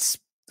it's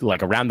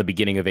like around the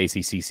beginning of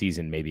ACC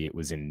season, maybe it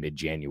was in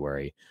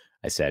mid-January.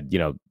 I said,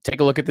 take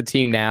a look at the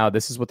team now.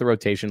 This is what the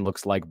rotation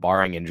looks like,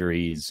 barring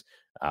injuries.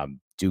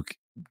 Duke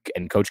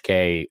and Coach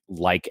K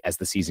as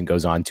the season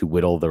goes on, to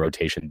whittle the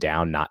rotation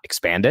down, not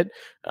expand it.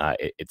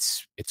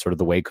 It's sort of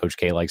the way Coach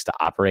K likes to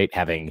operate,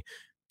 having,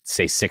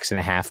 say,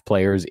 6.5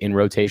 players in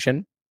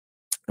rotation.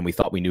 And we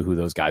thought we knew who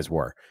those guys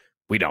were.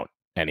 We don't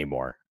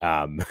anymore.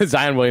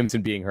 Zion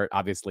Williamson being hurt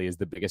obviously is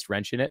the biggest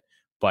wrench in it.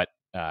 But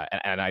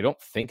and I don't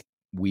think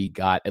we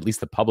got, at least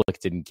the public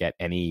didn't get,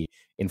 any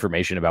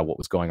information about what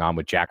was going on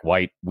with Jack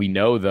White. We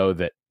know, though,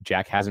 that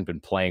Jack hasn't been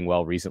playing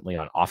well recently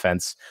on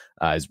offense,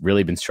 has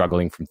really been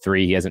struggling from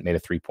 3. He hasn't made a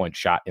 3-point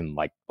shot in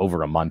like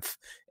over a month,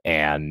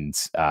 and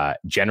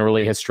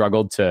generally has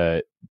struggled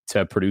to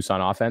produce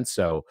on offense.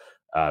 So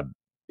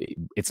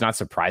it's not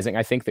surprising,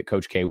 I think, that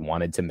Coach K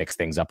wanted to mix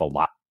things up a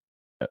lot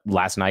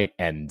last night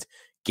and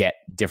get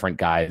different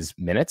guys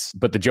minutes.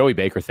 But the Joey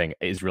Baker thing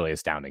is really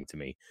astounding to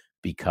me,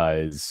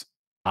 because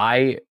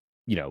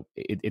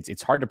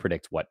it's hard to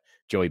predict what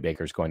Joey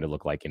Baker is going to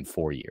look like in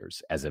 4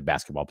 years as a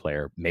basketball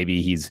player.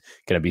 Maybe he's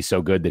going to be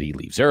so good that he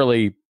leaves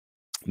early.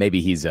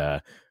 Maybe he's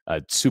a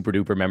super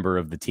duper member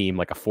of the team,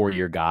 like a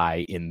 4-year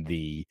guy in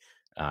the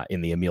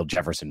Emile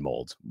Jefferson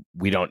mold.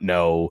 We don't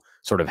know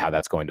sort of how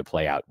that's going to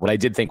play out. What I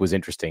did think was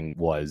interesting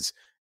was,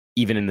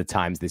 even in the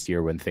times this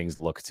year when things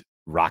looked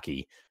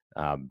rocky,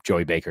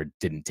 Joey Baker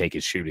didn't take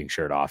his shooting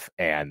shirt off,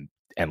 and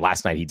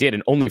last night he did,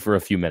 and only for a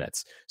few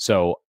minutes.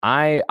 So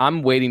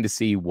I'm waiting to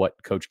see what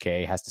Coach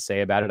K has to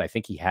say about it. I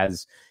think he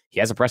has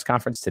a press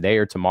conference today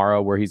or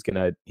tomorrow where he's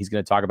gonna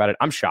talk about it.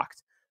 I'm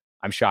shocked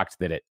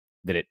that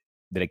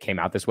it came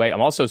out this way.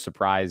 I'm also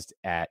surprised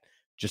at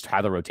just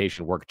how the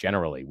rotation worked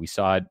generally. We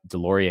saw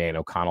DeLaurier and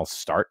O'Connell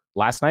start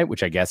last night,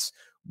 which I guess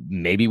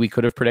maybe we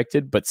could have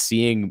predicted, but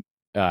seeing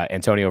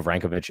Antonio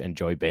Vrankovic and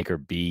Joey Baker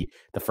be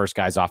the first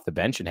guys off the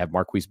bench and have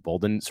Marquise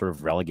Bolden sort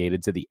of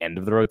relegated to the end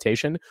of the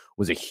rotation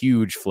was a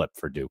huge flip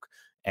for Duke.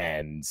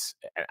 And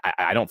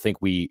I don't think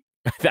we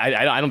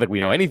I don't think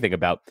we know anything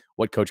about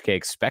what Coach K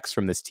expects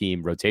from this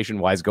team rotation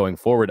wise going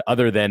forward,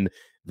 other than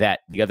that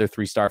the other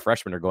 3-star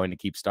freshmen are going to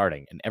keep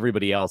starting and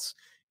everybody else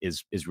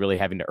is really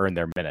having to earn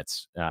their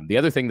minutes. The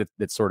other thing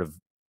that's sort of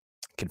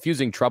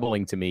confusing,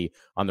 troubling to me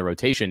on the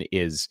rotation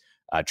is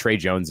Trey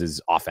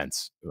Jones's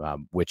offense,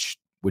 which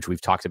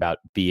we've talked about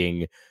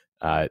being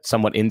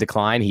somewhat in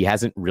decline. He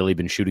hasn't really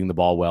been shooting the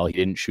ball well. He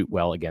didn't shoot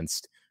well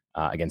against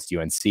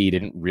UNC.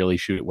 Didn't really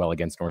shoot it well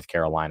against North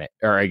Carolina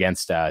or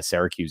against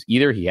Syracuse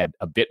either. He had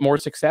a bit more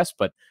success,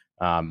 but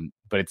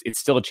it's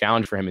still a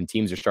challenge for him, and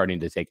teams are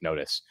starting to take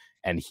notice.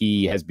 And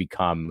he has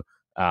become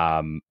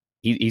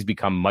he's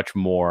become much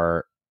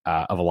more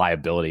of a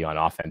liability on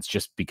offense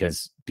just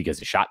because his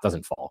shot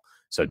doesn't fall.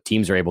 So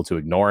teams are able to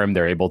ignore him.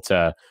 They're able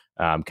to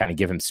kind of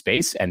give him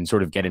space and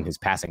sort of get in his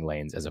passing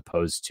lanes as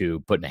opposed to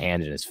putting a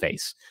hand in his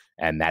face.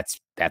 And that's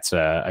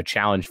a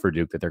challenge for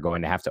Duke that they're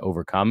going to have to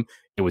overcome.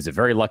 It was a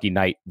very lucky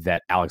night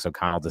that Alex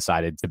O'Connell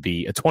decided to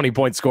be a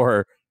 20-point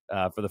scorer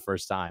for the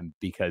first time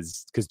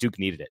because Duke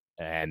needed it.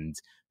 And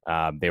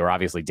they were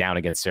obviously down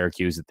against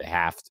Syracuse at the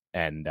half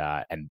and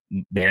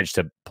managed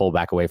to pull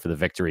back away for the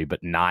victory, but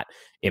not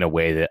in a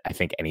way that I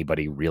think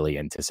anybody really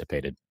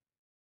anticipated.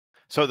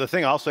 So the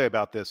thing I'll say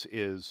about this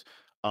is,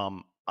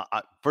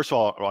 first of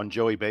all, on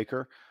Joey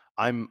Baker,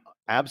 I'm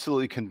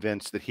absolutely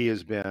convinced that he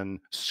has been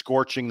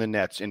scorching the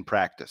nets in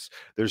practice.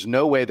 There's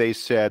no way they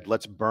said,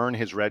 let's burn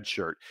his red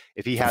shirt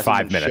if he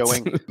hasn't been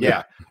showing.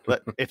 Yeah.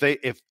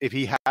 If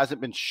he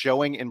hasn't been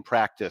showing in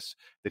practice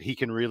that he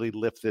can really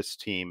lift this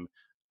team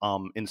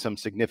in some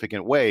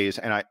significant ways.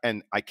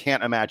 And I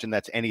can't imagine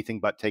that's anything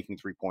but taking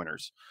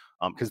 3-pointers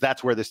because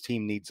that's where this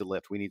team needs a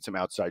lift. We need some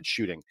outside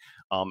shooting.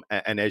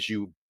 And as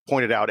you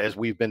pointed out, as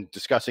we've been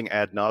discussing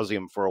ad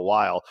nauseum for a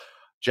while,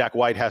 Jack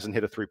White hasn't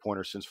hit a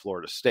 3-pointer since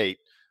Florida State,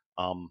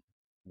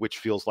 which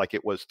feels like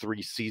it was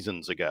 3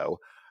 seasons ago.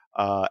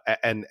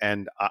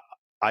 And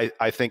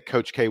I think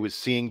Coach K was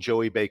seeing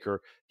Joey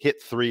Baker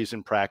hit threes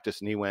in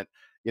practice, and he went,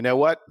 you know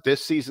what?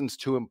 This season's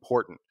too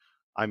important.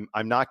 I'm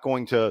not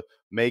going to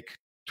make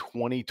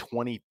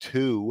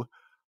 2022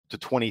 to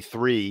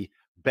 23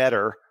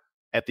 better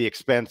at the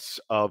expense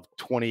of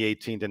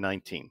 2018 to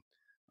 19.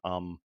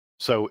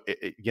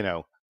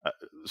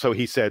 So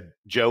he said,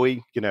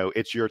 Joey,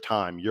 it's your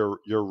time.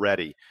 You're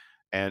ready.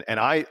 And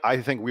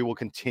I think we will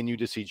continue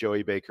to see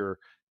Joey Baker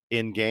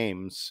in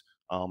games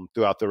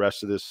throughout the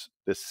rest of this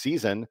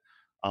season.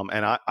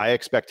 And I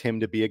expect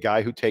him to be a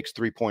guy who takes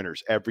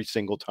 3-pointers every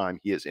single time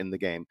he is in the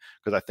game,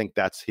 because I think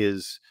that's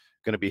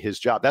going to be his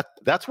job.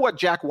 That's what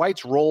Jack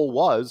White's role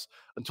was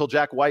until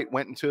Jack White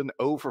went into an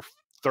over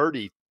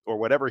 30 or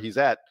whatever he's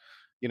at,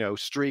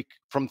 streak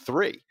from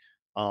 3.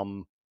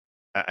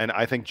 And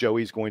I think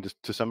Joey's going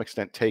to some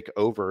extent take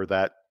over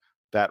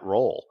that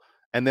role.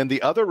 And then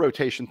the other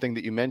rotation thing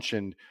that you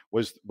mentioned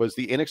was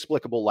the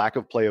inexplicable lack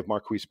of play of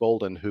Marquise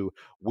Bolden, who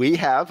we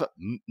have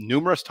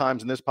numerous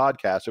times in this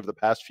podcast over the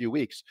past few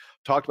weeks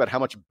talked about how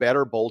much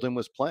better Bolden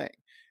was playing.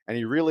 And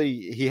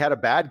he had a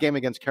bad game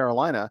against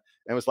Carolina,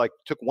 and it was like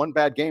took one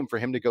bad game for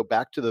him to go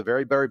back to the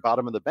very, very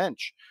bottom of the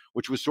bench,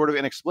 which was sort of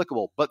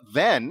inexplicable. But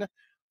then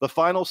the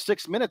final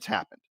 6 minutes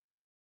happened,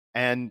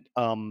 and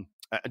Javin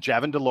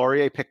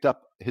DeLaurier picked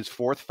up his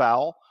 4th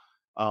foul.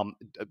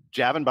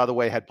 Javin, by the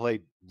way, had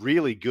played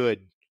really good.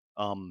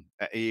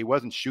 He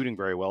wasn't shooting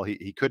very well.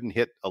 He couldn't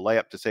hit a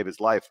layup to save his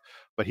life,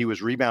 but he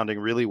was rebounding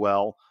really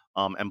well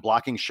and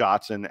blocking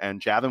shots. And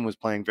Javin was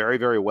playing very,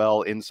 very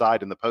well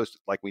inside in the post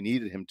like we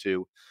needed him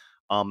to.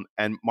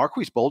 And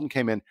Marquise Bolden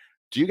came in.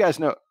 Do you guys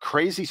know,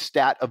 crazy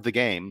stat of the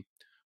game,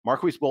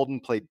 Marquise Bolden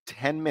played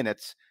 10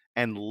 minutes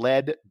and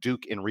led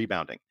Duke in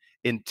rebounding.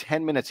 In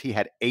 10 minutes, he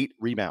had 8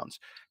 rebounds.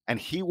 And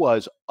he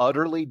was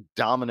utterly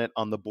dominant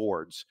on the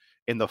boards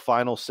in the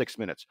final 6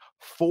 minutes.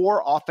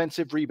 4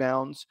 offensive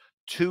rebounds,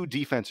 2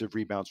 defensive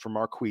rebounds for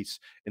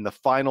Marquise in the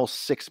final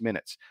 6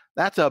 minutes.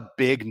 That's a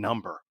big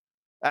number.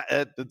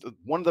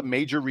 One of the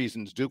major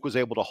reasons Duke was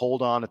able to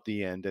hold on at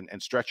the end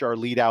and stretch our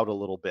lead out a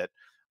little bit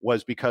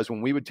was because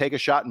when we would take a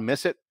shot and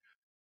miss it,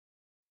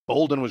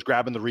 Bolden was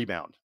grabbing the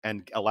rebound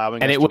and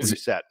allowing us to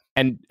reset.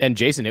 And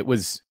Jason,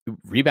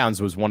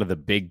 rebounds was one of the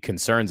big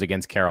concerns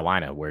against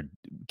Carolina, where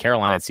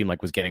Carolina it seemed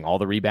like was getting all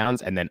the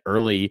rebounds. And then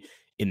early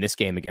in this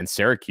game against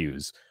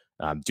Syracuse,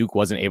 Duke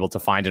wasn't able to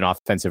find an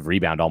offensive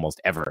rebound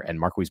almost ever. And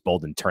Marquise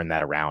Bolden turned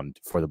that around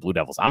for the Blue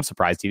Devils. I'm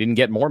surprised he didn't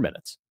get more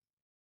minutes.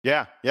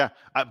 Yeah.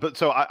 But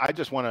so I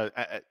just want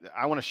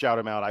to shout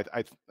him out.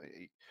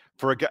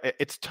 For a guy,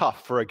 it's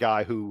tough for a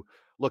guy who,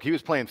 look, he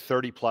was playing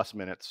 30 plus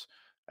minutes.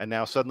 And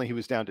now suddenly he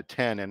was down to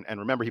 10. And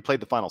remember, he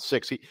played the final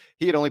 6.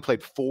 He had only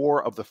played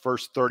 4 of the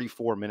first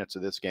 34 minutes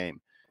of this game.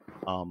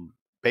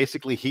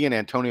 Basically, he and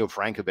Antonio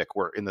Frankovic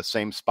were in the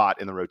same spot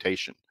in the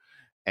rotation.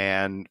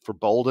 And for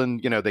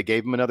Bolden, they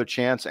gave him another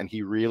chance, and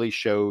he really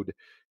showed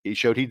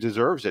he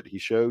deserves it. He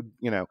showed,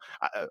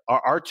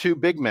 our 2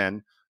 big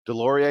men,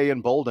 DeLaurier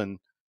and Bolden,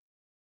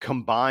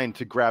 combined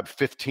to grab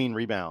 15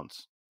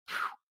 rebounds.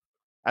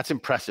 That's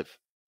impressive.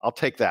 I'll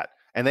take that.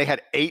 And they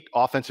had 8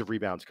 offensive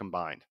rebounds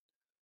combined.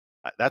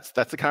 That's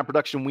the kind of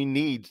production we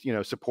need,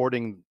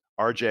 supporting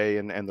RJ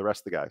and the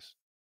rest of the guys.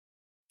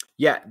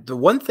 Yeah, the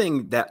one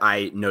thing that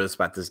I noticed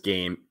about this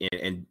game,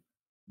 and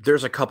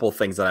there's a couple of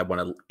things that I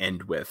want to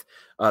end with.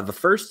 The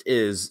first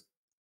is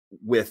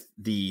with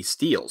the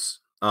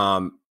steals.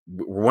 We're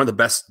one of the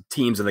best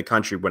teams in the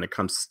country when it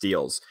comes to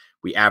steals.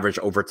 We average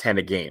over 10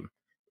 a game.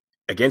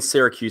 Against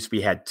Syracuse,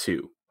 we had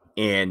 2.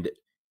 And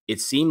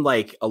it seemed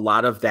like a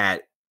lot of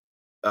that,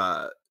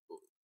 I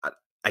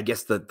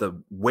guess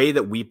the way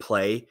that we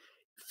play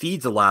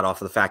feeds a lot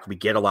off of the fact we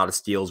get a lot of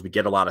steals, we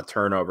get a lot of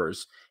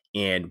turnovers,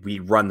 and we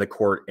run the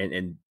court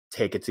and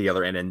take it to the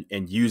other end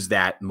and use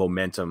that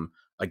momentum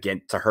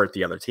again to hurt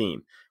the other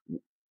team.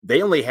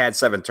 They only had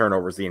 7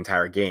 turnovers the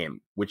entire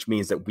game, which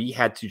means that we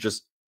had to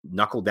just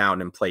knuckle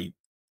down and play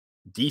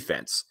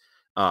defense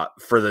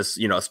for this,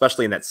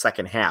 especially in that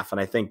second half. And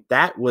I think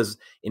that was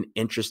an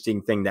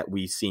interesting thing that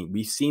we've seen.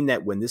 We've seen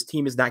that when this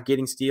team is not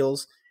getting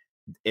steals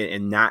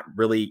and not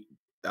really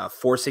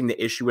forcing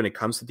the issue when it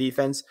comes to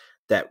defense,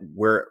 that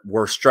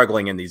we're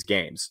struggling in these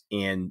games.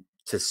 And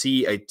to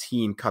see a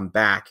team come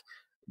back,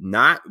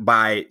 not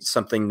by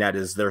something that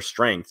is their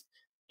strength,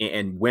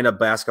 and win a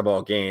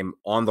basketball game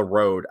on the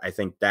road, I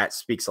think that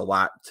speaks a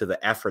lot to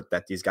the effort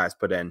that these guys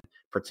put in,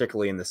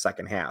 particularly in the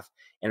second half.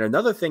 And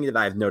another thing that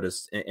I've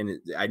noticed, and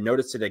I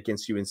noticed it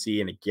against UNC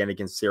and again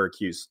against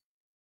Syracuse,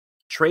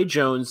 Trey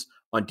Jones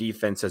on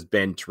defense has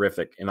been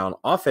terrific. And on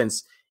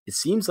offense, it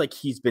seems like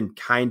he's been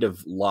kind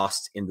of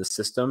lost in the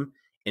system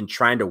and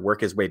trying to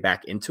work his way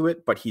back into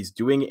it, but he's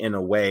doing it in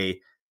a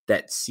way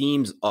that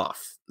seems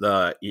off.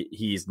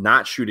 He's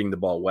not shooting the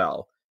ball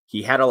well.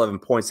 He had 11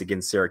 points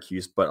against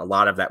Syracuse, but a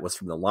lot of that was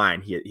from the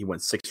line. He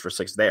went 6 for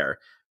 6 there.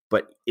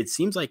 But it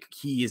seems like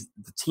the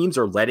teams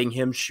are letting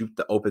him shoot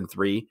the open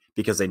three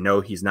because they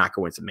know he's not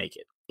going to make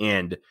it.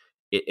 And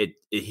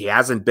he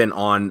hasn't been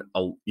on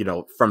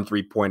from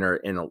 3-pointer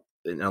in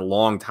a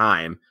long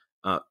time.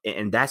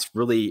 And that's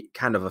really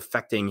kind of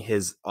affecting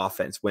his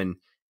offense when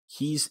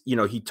he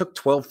took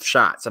 12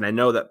 shots. And I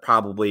know that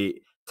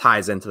probably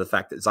ties into the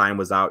fact that Zion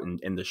was out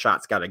and the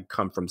shots got to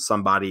come from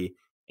somebody,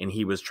 and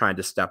he was trying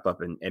to step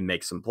up and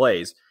make some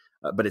plays.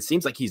 But it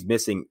seems like he's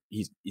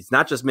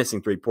not just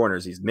missing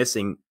 3-pointers, he's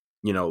missing,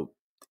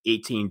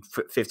 18,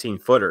 15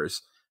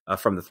 footers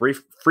from the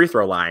free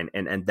throw line.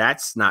 And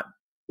that's not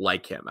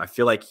like him. I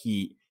feel like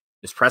he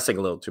is pressing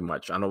a little too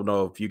much. I don't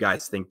know if you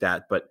guys think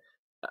that, but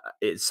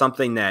it's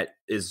something that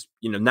is,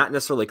 not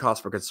necessarily cause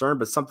for concern,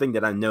 but something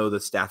that I know the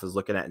staff is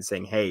looking at and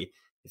saying, hey,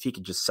 if he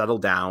could just settle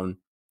down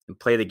and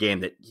play the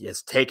game that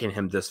has taken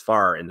him this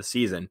far in the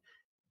season,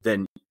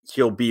 then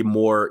he'll be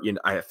more,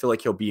 I feel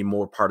like he'll be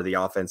more part of the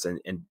offense and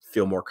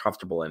feel more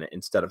comfortable in it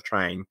instead of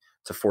trying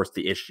to force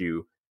the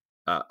issue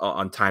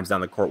on times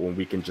down the court when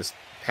we can just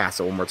pass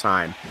it one more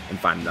time and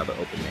find another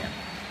open man.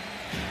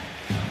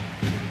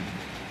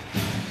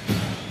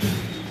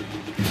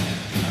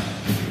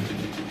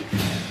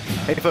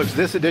 Hey, folks,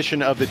 this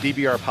edition of the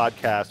DBR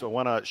podcast, I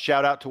want to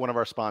shout out to one of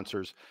our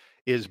sponsors,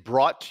 is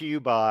brought to you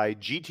by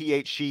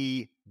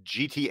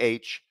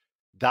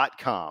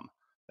GTHCGTH.com.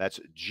 That's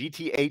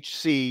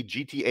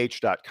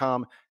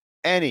GTHCGTH.com.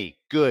 Any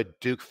good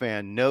Duke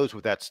fan knows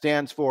what that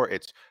stands for.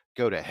 It's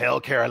go to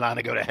hell,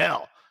 Carolina, go to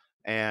hell.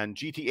 And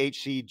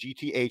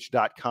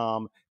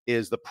GTHCGTH.com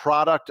is the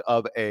product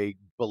of a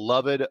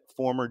beloved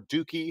former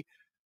Dookie,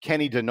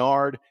 Kenny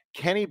Denard.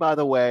 Kenny, by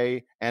the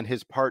way, and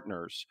his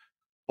partners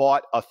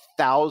bought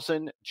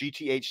 1,000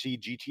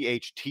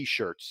 GTHC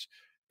t-shirts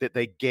that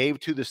they gave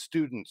to the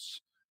students,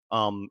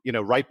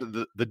 right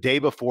the day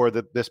before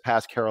this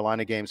past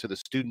Carolina game, so the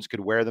students could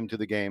wear them to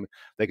the game.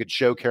 They could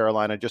show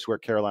Carolina just where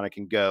Carolina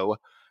can go.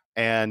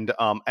 And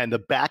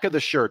the back of the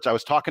shirts, I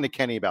was talking to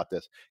Kenny about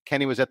this.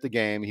 Kenny was at the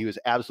game. He was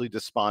absolutely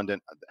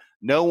despondent.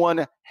 No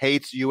one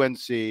hates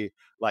UNC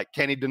like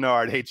Kenny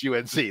Denard hates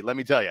UNC. Let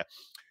me tell you.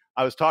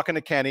 I was talking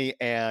to Kenny,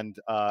 and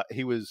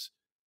he was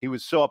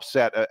so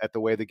upset at the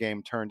way the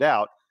game turned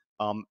out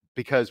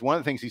because one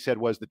of the things he said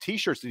was the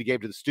T-shirts that he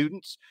gave to the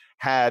students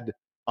had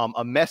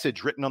a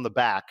message written on the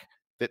back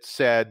that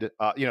said,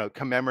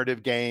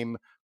 commemorative game,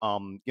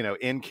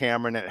 in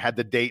Cameron, and it had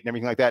the date and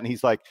everything like that. And he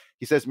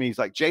says to me, he's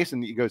like,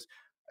 Jason, he goes,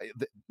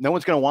 no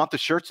one's going to want the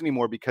shirts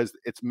anymore because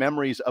it's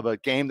memories of a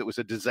game that was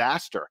a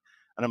disaster.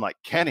 And I'm like,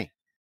 Kenny,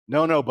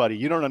 no, buddy,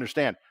 you don't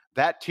understand.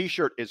 That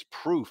T-shirt is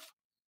proof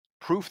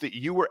that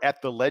you were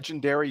at the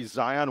legendary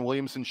Zion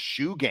Williamson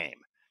shoe game.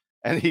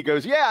 And he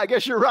goes, yeah, I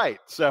guess you're right.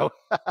 So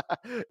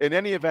in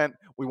any event,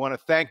 we want to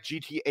thank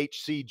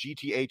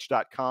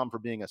GTHCGTH.com for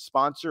being a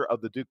sponsor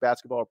of the Duke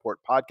Basketball Report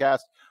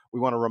podcast.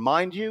 We want to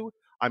remind you,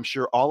 I'm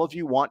sure all of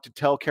you want to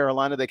tell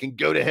Carolina they can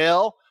go to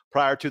hell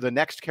prior to the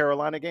next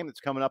Carolina game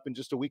that's coming up in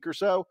just a week or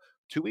so.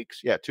 2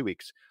 weeks? Yeah, 2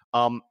 weeks.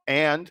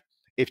 And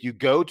if you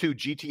go to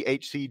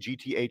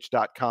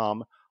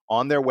GTHCGTH.com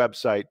on their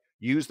website,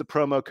 use the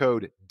promo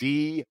code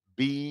DBR,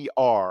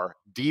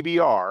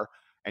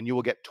 and you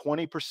will get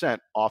 20%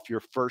 off your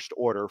first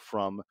order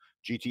from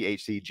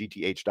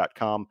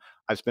GTHCGTH.com.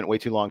 I've spent way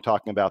too long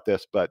talking about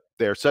this, but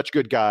they're such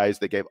good guys.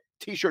 They gave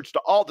T-shirts to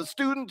all the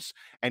students,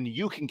 and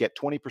you can get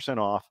 20%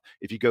 off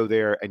if you go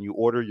there and you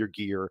order your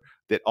gear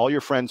that all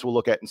your friends will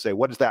look at and say,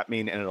 what does that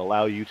mean? And it'll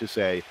allow you to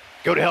say,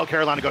 go to hell,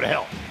 Carolina, go to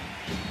hell.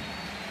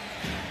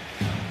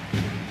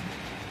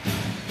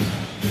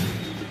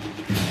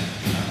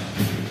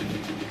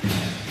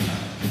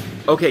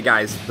 Okay,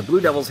 guys, the Blue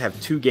Devils have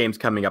 2 games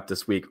coming up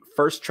this week.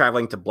 First,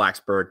 traveling to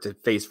Blacksburg to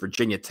face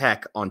Virginia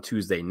Tech on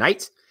Tuesday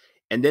night,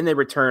 and then they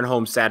return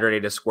home Saturday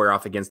to square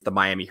off against the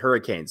Miami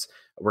Hurricanes.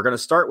 We're going to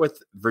start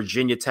with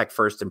Virginia Tech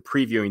first and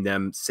previewing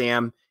them.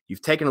 Sam,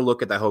 you've taken a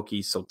look at the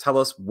Hokies, so tell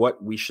us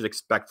what we should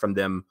expect from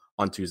them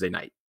on Tuesday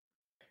night.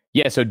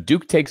 Yeah, so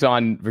Duke takes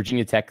on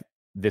Virginia Tech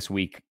this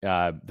week.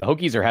 The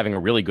Hokies are having a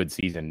really good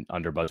season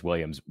under Buzz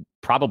Williams,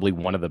 probably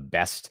one of the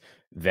best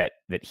that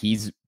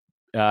he's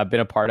been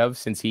a part of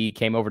since he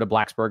came over to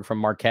Blacksburg from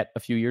Marquette a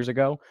few years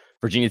ago.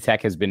 Virginia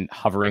Tech has been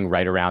hovering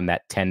right around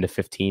that 10 to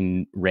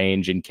 15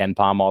 range in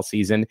KenPom all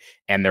season,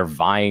 and they're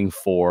vying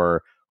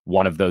for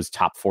one of those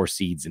top 4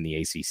 seeds in the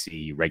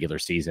ACC regular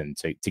season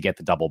to get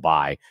the double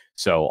bye.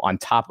 So on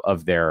top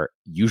of their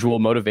usual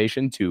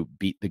motivation to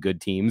beat the good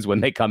teams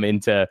when they come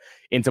into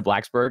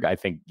Blacksburg, I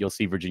think you'll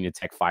see Virginia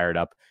Tech fired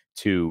up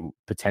to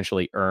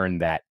potentially earn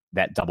that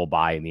double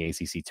bye in the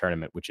ACC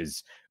tournament, which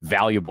is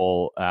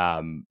valuable.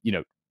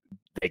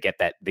 They get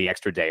the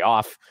extra day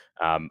off,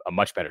 a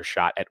much better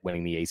shot at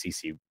winning the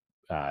ACC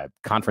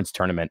conference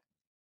tournament,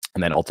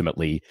 and then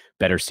ultimately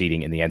better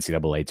seeding in the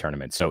NCAA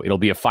tournament. So it'll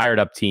be a fired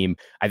up team.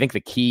 I think the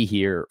key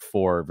here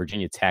for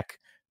Virginia Tech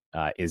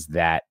is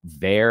that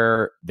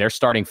their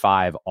starting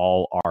 5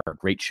 all are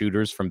great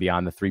shooters from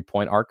beyond the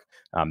 3-point arc.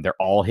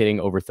 They're all hitting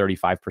over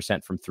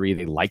 35% from 3.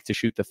 They like to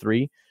shoot the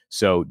 3.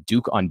 So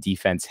Duke on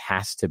defense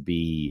has to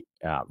be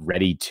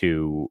ready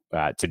to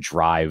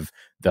drive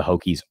the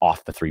Hokies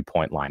off the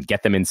 3-point line,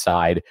 get them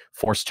inside,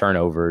 force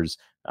turnovers.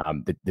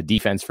 The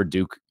defense for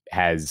Duke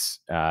has,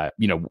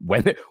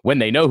 when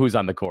they know who's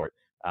on the court,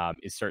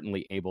 is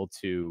certainly able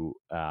to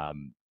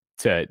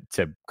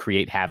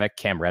create havoc.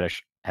 Cam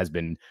Reddish has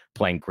been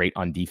playing great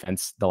on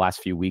defense the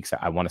last few weeks.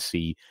 I want to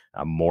see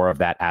more of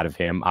that out of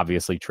him.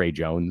 Obviously, Trey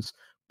Jones,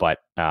 but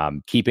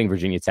keeping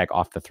Virginia Tech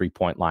off the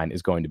 3-point line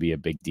is going to be a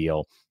big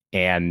deal.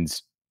 And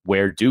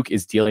where Duke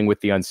is dealing with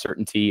the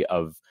uncertainty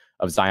of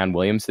Zion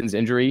Williamson's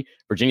injury,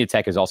 Virginia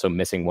Tech is also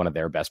missing one of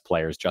their best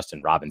players,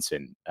 Justin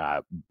Robinson.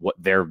 What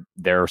their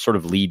sort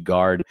of lead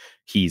guard.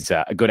 He's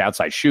a good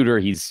outside shooter.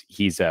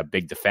 He's a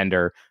big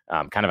defender,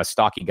 kind of a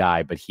stocky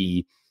guy, but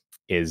he's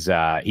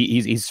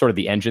sort of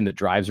the engine that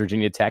drives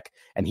Virginia Tech,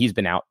 and he's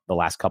been out the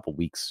last couple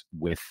weeks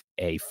with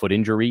a foot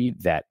injury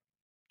that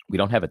we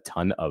don't have a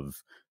ton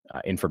of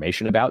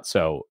information about.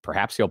 So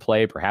perhaps he'll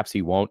play, perhaps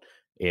he won't.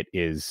 It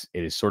is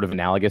sort of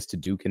analogous to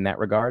Duke in that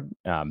regard.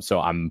 So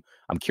I'm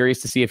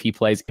curious to see if he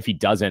plays. If he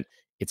doesn't,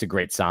 it's a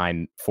great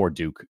sign for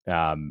Duke.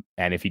 And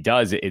if he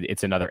does,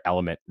 it's another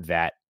element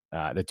that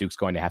Duke's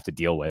going to have to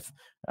deal with.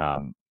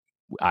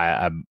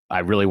 I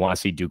really want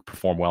to see Duke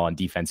perform well on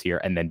defense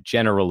here, and then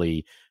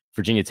generally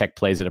Virginia Tech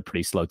plays at a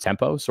pretty slow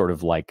tempo, sort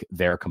of like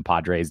their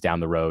compadres down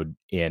the road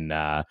in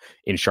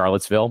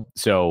Charlottesville.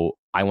 So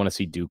I want to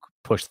see Duke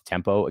push the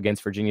tempo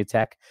against Virginia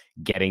Tech.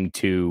 Getting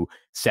to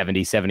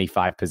 70,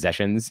 75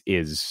 possessions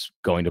is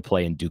going to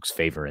play in Duke's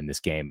favor in this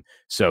game.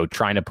 So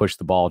trying to push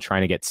the ball,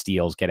 trying to get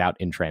steals, get out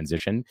in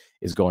transition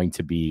is going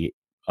to be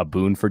a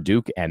boon for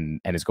Duke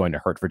and is going to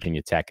hurt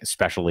Virginia Tech,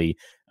 especially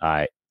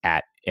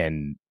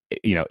in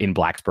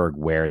Blacksburg,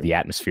 where the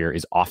atmosphere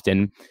is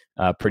often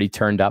pretty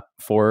turned up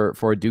for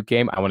a Duke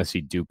game. I want to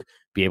see Duke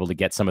be able to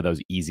get some of those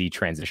easy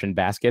transition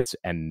baskets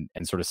and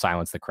sort of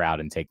silence the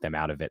crowd and take them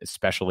out of it,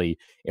 especially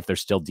if they're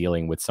still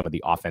dealing with some of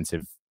the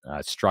offensive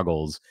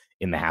struggles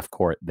in the half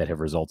court that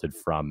have resulted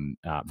from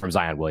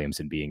Zion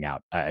Williamson being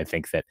out. I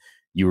think that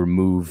you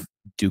remove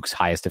Duke's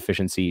highest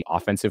efficiency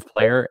offensive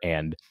player,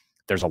 and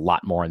there's a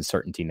lot more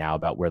uncertainty now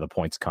about where the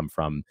points come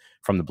from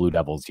the Blue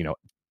Devils,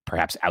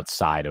 perhaps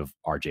outside of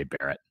RJ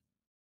Barrett.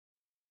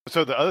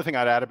 So the other thing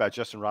I'd add about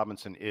Justin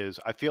Robinson is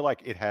I feel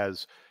like it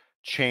has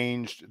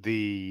changed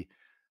the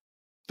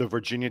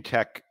Virginia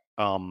Tech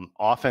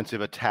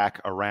offensive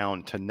attack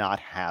around to not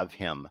have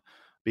him,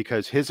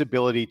 because his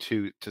ability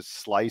to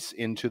slice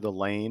into the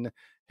lane,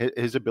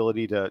 his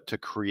ability to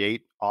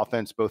create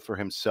offense both for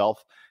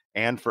himself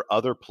and for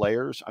other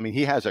players. I mean,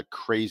 he has a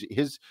crazy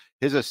his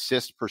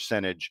assist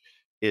percentage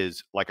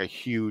is like a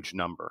huge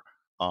number.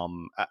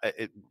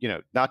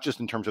 Not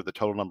just in terms of the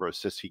total number of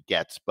assists he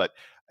gets, but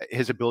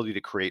his ability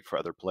to create for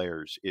other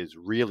players is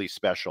really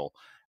special.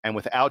 And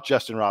without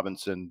Justin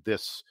Robinson,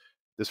 this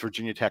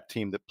Virginia Tech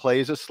team that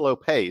plays a slow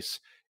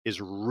pace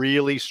is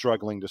really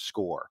struggling to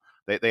score.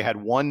 They had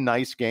one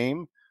nice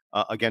game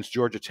against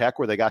Georgia Tech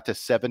where they got to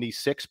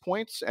 76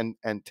 points, and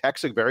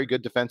Tech's a very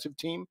good defensive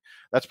team.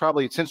 That's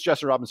probably, since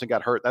Justin Robinson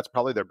got hurt, that's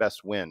probably their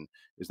best win,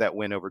 is that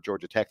win over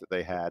Georgia Tech that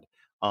they had.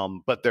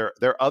 But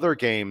their other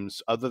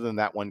games, other than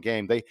that one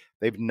game,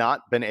 they've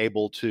not been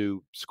able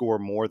to score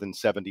more than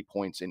 70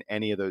 points in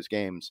any of those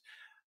games.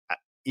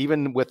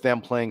 Even with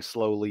them playing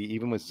slowly,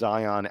 even with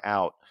Zion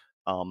out,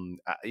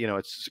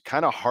 it's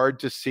kind of hard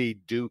to see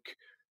Duke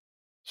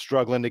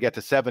struggling to get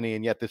to 70,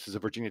 and yet this is a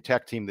Virginia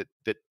Tech team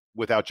that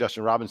without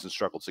Justin Robinson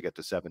struggles to get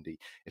to 70.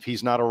 If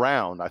he's not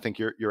around, I think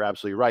you're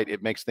absolutely right.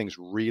 It makes things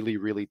really,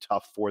 really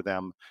tough for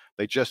them.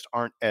 They just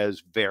aren't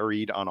as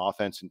varied on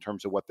offense in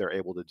terms of what they're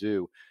able to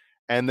do.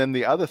 And then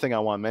the other thing I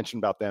want to mention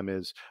about them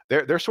is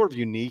they're sort of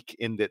unique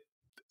in that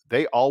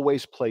they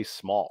always play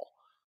small.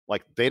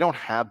 Like, they don't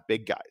have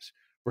big guys.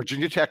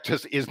 Virginia Tech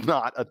just is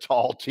not a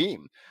tall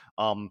team.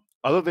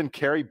 Other than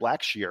Kerry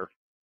Blackshear,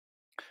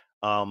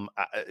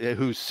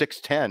 who's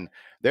 6'10",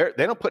 they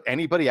don't put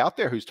anybody out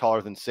there who's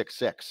taller than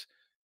 6'6",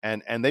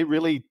 and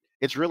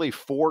it's really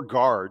 4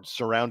 guards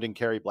surrounding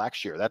Kerry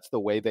Blackshear. That's the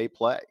way they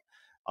play,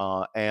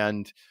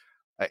 and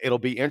it'll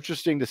be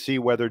interesting to see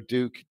whether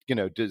Duke,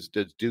 does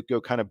Duke go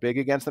kind of big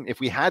against them?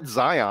 If we had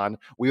Zion,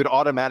 we would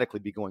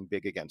automatically be going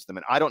big against them,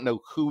 and I don't know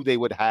who they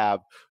would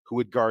have who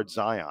would guard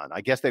Zion.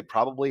 I guess they'd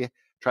probably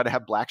try to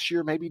have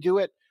Blackshear maybe do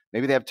it.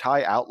 Maybe they have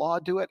Ty Outlaw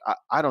do it.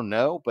 I don't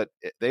know, but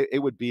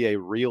it would be a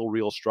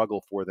real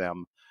struggle for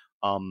them.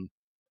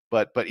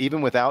 But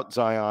even without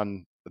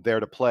Zion there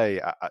to play,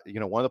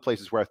 one of the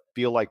places where I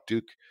feel like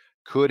Duke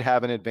could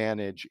have an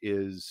advantage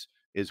is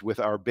with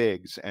our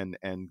bigs and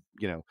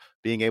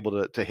being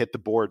able to hit the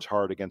boards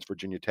hard against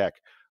Virginia Tech.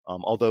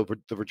 Although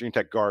the Virginia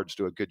Tech guards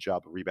do a good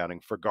job of rebounding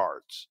for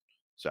guards.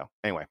 So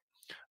anyway,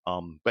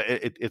 but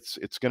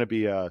it's going to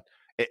be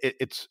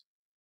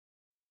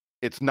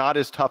it's not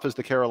as tough as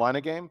the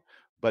Carolina game,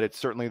 but it's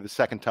certainly the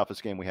second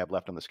toughest game we have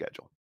left on the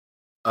schedule.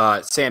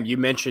 Sam, you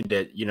mentioned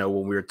it, when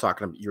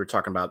you were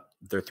talking about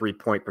their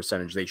 3-point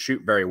percentage. They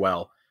shoot very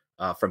well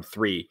from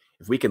three.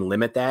 If we can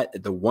limit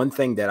that, the one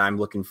thing that I'm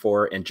looking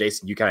for, and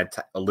Jason, you kind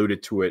of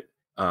alluded to it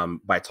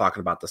by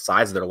talking about the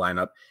size of their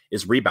lineup,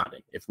 is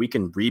rebounding. If we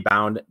can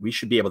rebound, we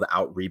should be able to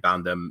out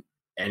rebound them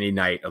any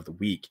night of the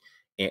week.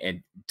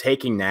 And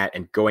taking that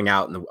and going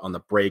out on the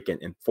break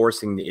and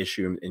forcing the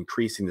issue and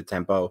increasing the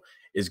tempo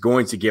is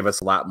going to give us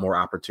a lot more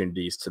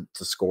opportunities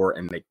to score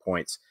and make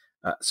points.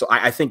 So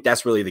I think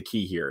that's really the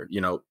key here,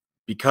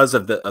 because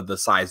of the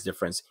size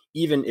difference.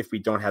 Even if we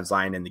don't have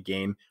Zion in the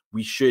game,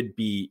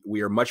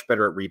 we are much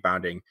better at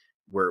rebounding.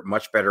 We're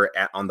much better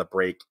on the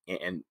break,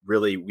 and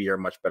really we are a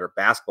much better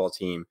basketball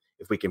team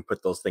if we can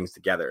put those things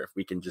together. If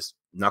we can just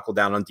knuckle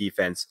down on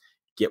defense,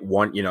 get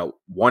one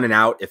and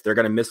out. If they're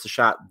going to miss the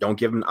shot, don't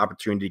give them an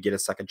opportunity to get a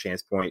second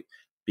chance point,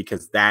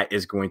 because that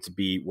is going to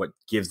be what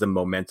gives them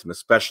momentum,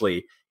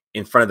 especially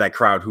in front of that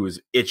crowd who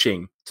is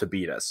itching to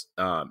beat us.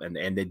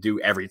 And they do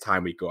every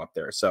time we go up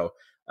there. So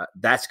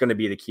that's going to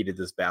be the key to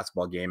this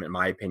basketball game, in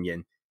my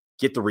opinion.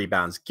 Get the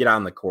rebounds, get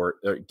down the court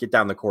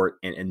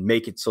and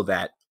make it so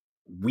that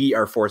we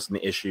are forcing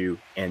the issue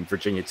and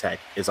Virginia Tech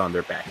is on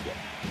their back again.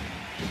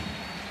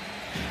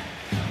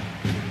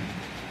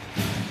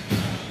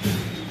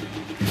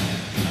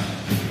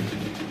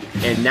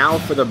 And now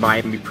for the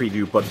Miami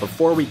preview. But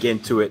before we get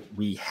into it,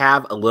 we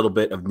have a little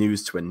bit of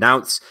news to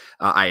announce.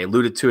 I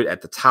alluded to it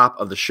at the top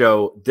of the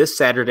show. This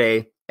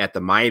Saturday at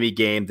the Miami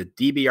game, the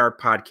DBR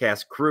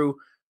podcast crew,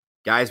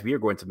 guys, we are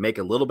going to make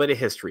a little bit of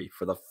history.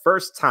 For the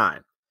first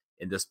time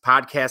in this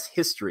podcast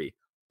history,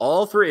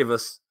 all three of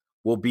us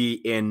will be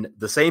in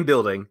the same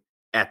building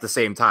at the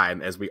same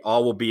time, as we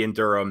all will be in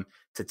Durham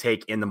to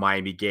take in the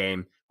Miami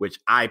game, which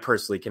I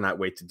personally cannot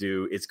wait to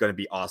do. It's going to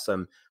be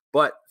awesome.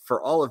 But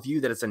for all of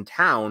you that is in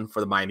town for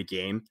the Miami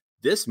game,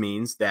 this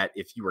means that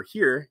if you are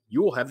here,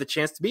 you will have the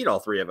chance to meet all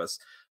three of us.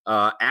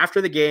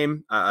 After the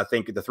game, I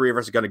think the three of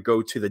us are going to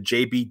go to the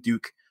JB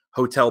Duke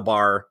Hotel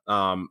Bar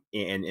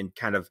and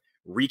kind of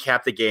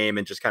recap the game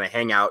and just kind of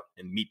hang out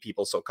and meet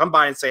people. So come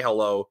by and say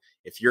hello.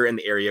 If you're in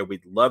the area,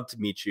 we'd love to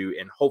meet you.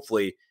 And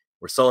hopefully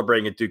we're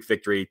celebrating a Duke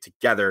victory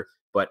together.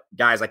 But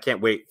guys, I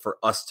can't wait for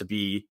us to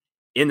be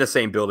in the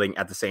same building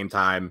at the same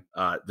time.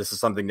 This is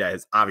something that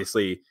has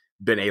obviously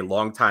been a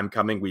long time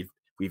coming.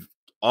 We've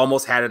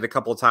almost had it a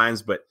couple of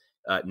times, but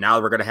now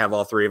that we're going to have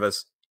all three of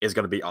us, is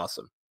going to be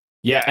awesome.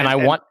 Yeah, and I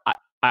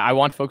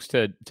want folks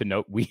to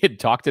note, we had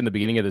talked in the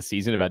beginning of the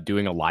season about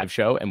doing a live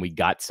show, and we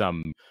got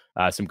some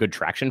good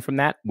traction from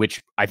that,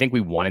 which I think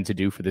we wanted to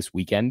do for this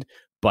weekend,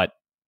 but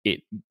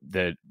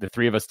the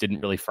three of us didn't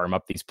really firm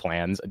up these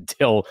plans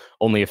until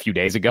only a few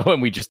days ago,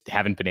 and we just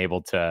haven't been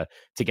able to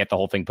get the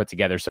whole thing put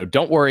together. So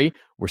don't worry,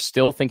 we're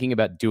still thinking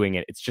about doing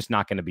it. It's just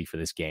not going to be for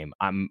this game.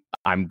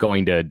 I'm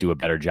going to do a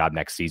better job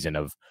next season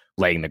of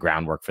laying the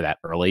groundwork for that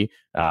early.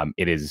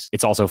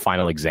 It's also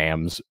final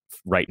exams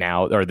right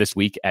now, or this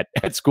week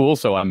at school,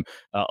 so I'm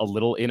a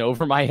little in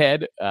over my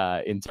head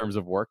in terms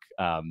of work.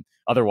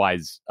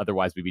 Otherwise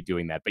we'd be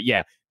doing that. But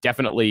yeah,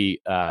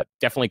 definitely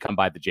come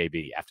by the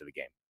JB after the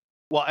game.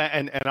 Well,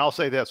 and I'll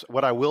say this,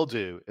 what I will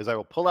do is I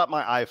will pull out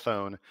my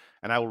iPhone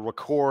and I will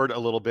record a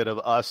little bit of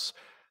us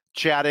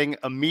chatting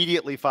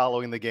immediately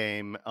following the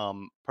game,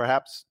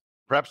 perhaps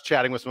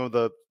chatting with some of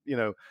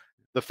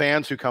the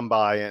fans who come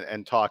by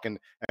and talk, and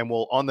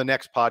we'll, on the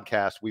next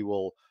podcast, we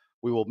will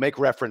make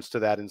reference to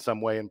that in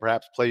some way and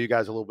perhaps play you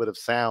guys a little bit of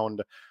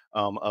sound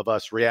of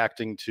us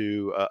reacting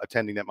to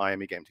attending that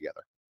Miami game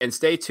together. And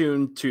stay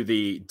tuned to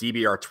the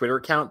DBR Twitter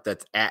account.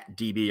 That's at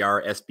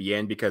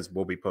DBRSBN, because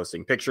we'll be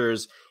posting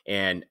pictures.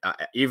 And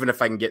even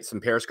if I can get some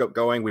Periscope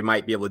going, we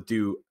might be able to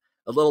do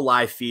a little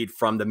live feed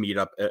from the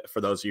meetup for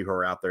those of you who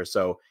are out there.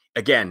 So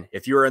again,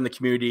 if you are in the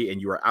community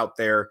and you are out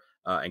there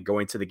and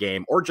going to the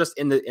game, or just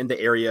in the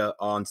area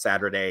on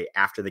Saturday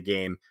after the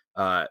game,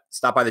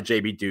 stop by the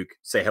JB Duke,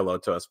 say hello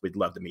to us. We'd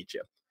love to meet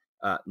you.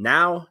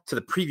 Now to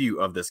the preview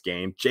of this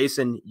game.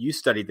 Jason, you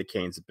studied the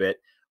Canes a bit.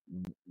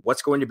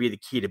 What's going to be the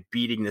key to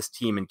beating this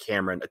team in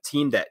Cameron, a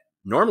team that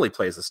normally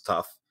plays us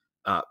tough,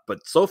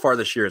 but so far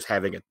this year is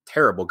having a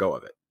terrible go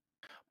of it?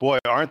 Boy,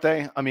 aren't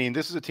they? I mean,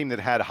 this is a team that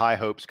had high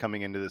hopes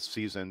coming into this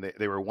season.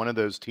 They were one of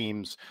those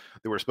teams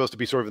that were supposed to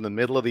be sort of in the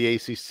middle of the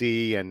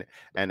ACC and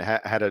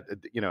had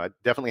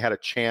definitely had a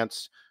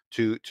chance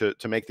to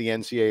make the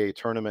NCAA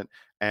tournament.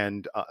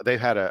 And they've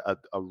had a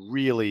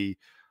really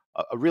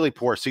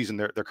poor season.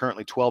 They're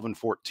currently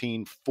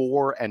 12-14,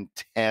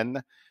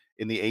 4-10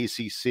 in the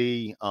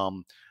ACC.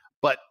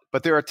 But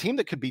but they're a team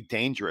that could be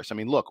dangerous. I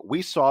mean, look,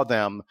 we saw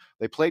them.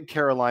 They played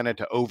Carolina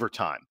to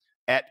overtime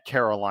at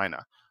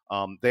Carolina.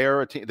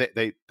 They're a team.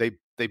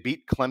 They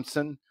beat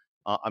Clemson.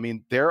 I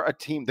mean, they're a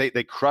team.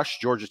 They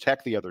crushed Georgia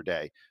Tech the other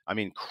day. I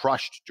mean,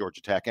 crushed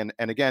Georgia Tech. And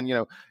again, you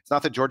know, it's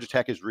not that Georgia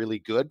Tech is really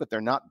good, but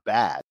they're not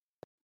bad.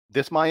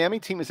 This Miami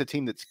team is a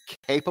team that's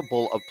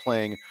capable of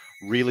playing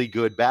really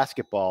good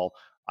basketball,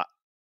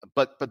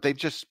 but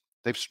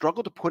they've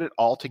struggled to put it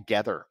all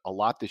together a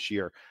lot this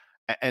year.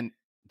 And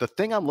the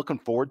thing I'm looking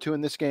forward to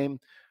in this game,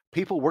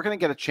 people, we're going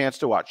to get a chance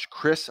to watch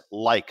Chris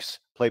Likes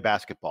play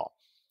basketball.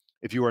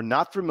 If you are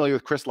not familiar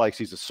with Chris Likes,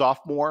 he's a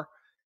sophomore.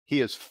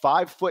 He is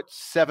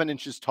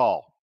 5'7"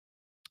 tall.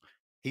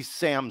 He's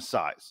Sam's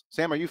size.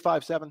 Sam, are you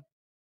 5'7"?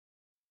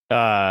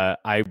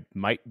 I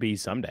might be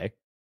someday.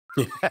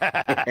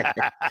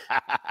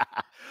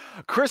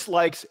 Chris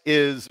Likes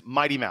is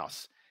Mighty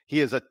Mouse. He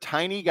is a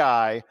tiny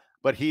guy,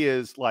 but he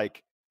is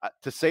like,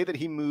 to say that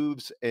he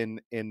moves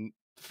in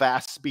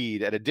fast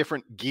speed at a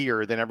different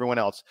gear than everyone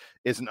else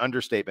is an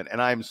understatement.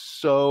 And I'm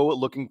so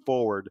looking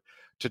forward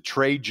to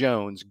Trey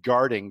Jones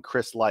guarding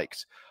Chris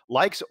Likes.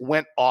 Likes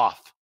went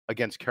off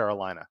against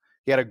Carolina.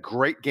 He had a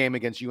great game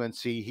against UNC.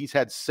 He's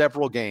had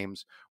several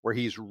games where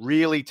he's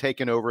really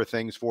taken over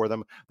things for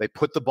them. They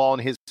put the ball in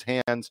his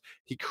hands.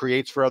 He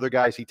creates for other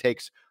guys. He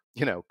takes,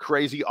 you know,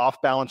 crazy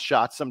off-balance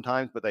shots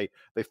sometimes, but they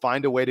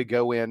find a way to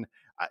go in.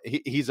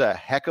 He's a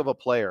heck of a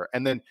player.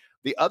 And then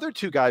the other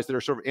two guys that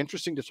are sort of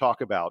interesting to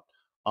talk about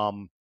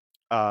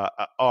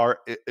are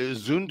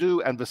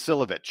Zundu and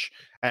Vasiljevic.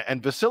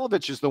 And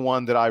Vasiljevic is the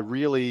one that I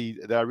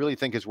really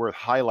think is worth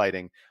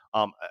highlighting.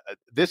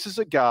 This is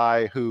a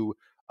guy who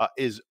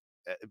is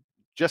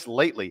just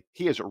lately,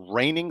 he is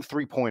raining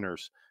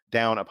three-pointers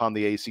down upon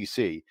the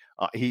ACC.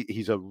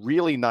 He's a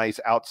really nice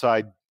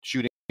outside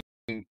shooting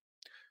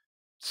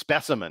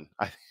specimen.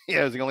 I think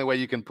is the only way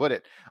you can put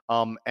it.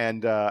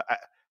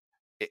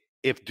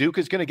 If Duke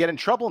is going to get in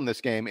trouble in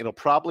this game, it'll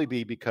probably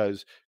be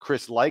because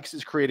Chris Likes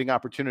is creating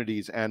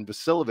opportunities, and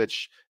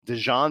Vasiljevic,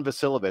 Dejan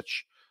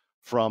Vasiljevic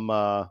from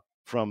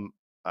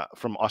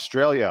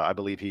Australia, I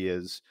believe he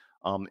is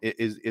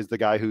the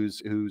guy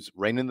who's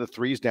raining the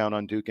threes down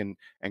on Duke and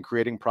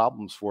creating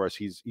problems for us.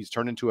 He's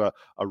turned into a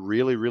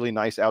really, really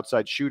nice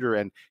outside shooter,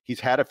 and he's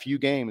had a few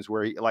games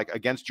where he, like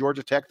against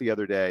Georgia Tech the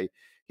other day,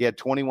 he had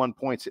 21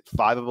 points, hit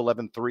 5 of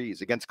 11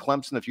 threes. Against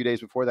Clemson a few days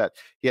before that,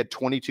 he had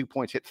 22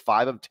 points, hit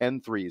 5 of 10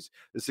 threes.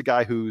 This is a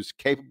guy who's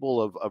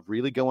capable of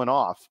really going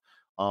off,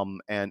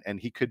 and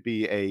he could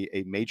be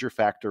a major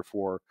factor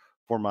for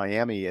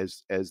Miami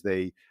as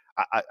they.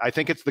 I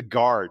think it's the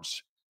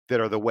guards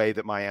that are the way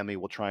that Miami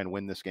will try and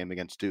win this game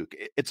against Duke.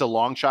 It's a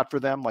long shot for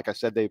them. Like I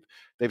said,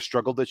 they've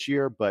struggled this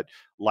year, but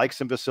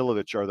Likes and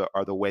Vasiljevic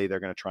are the way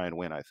they're going to try and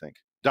win, I think.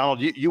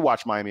 Donald, you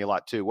watch Miami a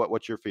lot too.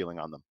 What's your feeling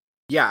on them?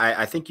 Yeah,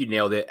 I think you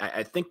nailed it.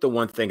 I think the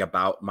one thing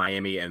about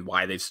Miami and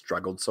why they've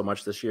struggled so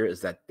much this year is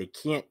that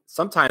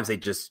sometimes they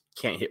just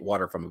can't hit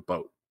water from a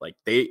boat. Like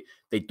they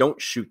don't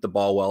shoot the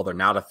ball well. They're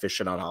not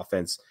efficient on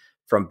offense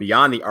from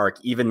beyond the arc,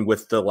 even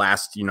with the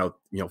last, 4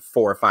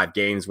 or 5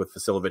 games with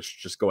Vasiljevic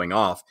just going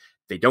off.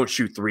 They don't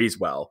shoot threes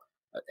well.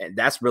 And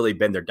that's really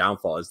been their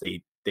downfall is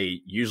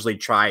they usually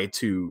try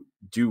to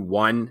do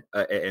one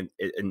and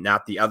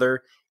not the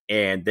other.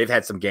 And they've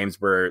had some games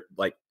where,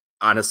 like,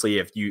 honestly,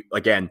 if you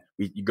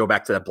go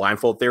back to the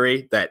blindfold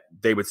theory, that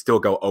they would still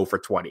go 0 for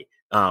 20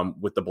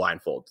 with the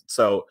blindfold.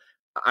 So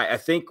I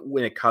think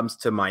when it comes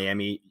to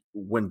Miami,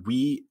 when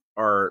we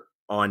are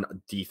on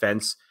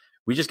defense,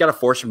 we just got to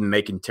force them to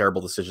making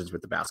terrible decisions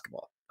with the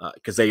basketball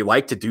because they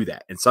like to do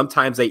that. And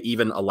sometimes they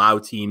even allow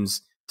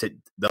teams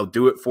they'll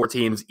do it for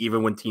teams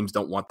even when teams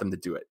don't want them to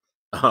do it.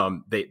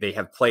 They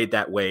have played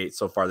that way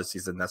so far this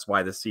season. That's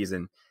why this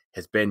season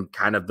has been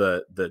kind of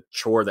the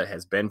chore that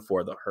has been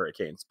for the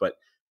Hurricanes. But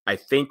I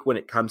think when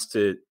it comes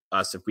to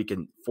us, if we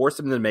can force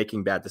them into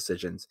making bad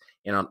decisions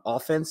and on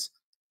offense,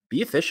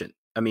 be efficient.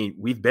 I mean,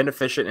 we've been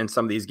efficient in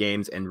some of these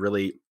games and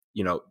really,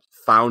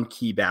 found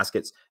key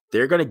baskets.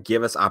 They're going to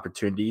give us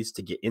opportunities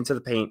to get into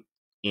the paint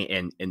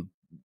and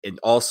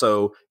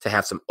also to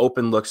have some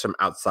open looks from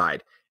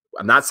outside.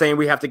 I'm not saying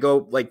we have to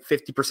go like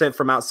 50%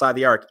 from outside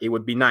the arc. It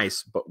would be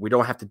nice, but we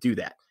don't have to do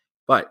that.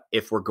 But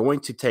if we're going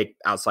to take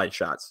outside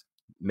shots,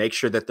 make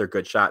sure that they're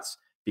good shots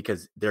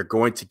because they're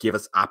going to give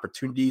us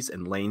opportunities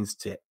and lanes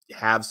to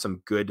have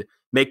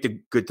make the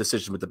good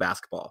decisions with the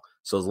basketball.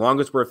 So as long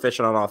as we're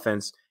efficient on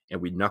offense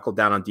and we knuckle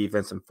down on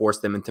defense and force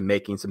them into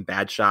making some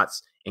bad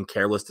shots and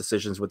careless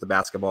decisions with the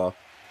basketball,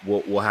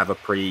 we'll have a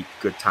pretty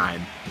good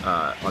time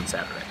on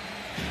Saturday.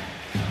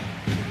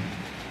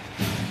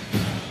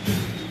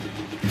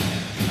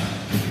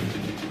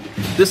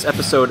 This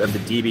episode of the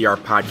DBR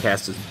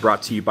podcast is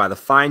brought to you by the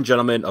fine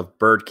gentlemen of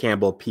Bird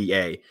Campbell,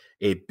 PA,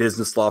 a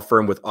business law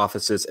firm with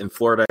offices in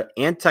Florida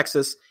and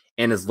Texas,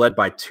 and is led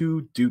by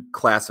 2 Duke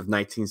class of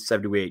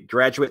 1978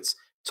 graduates,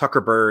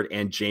 Tucker Bird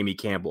and Jamie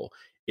Campbell.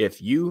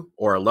 If you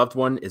or a loved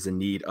one is in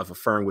need of a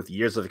firm with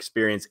years of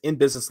experience in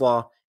business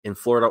law in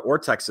Florida or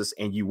Texas,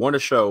 and you want to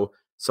show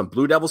some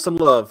Blue Devils some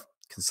love,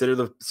 consider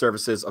the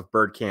services of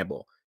Bird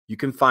Campbell. You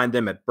can find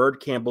them at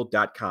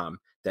birdcampbell.com.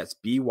 That's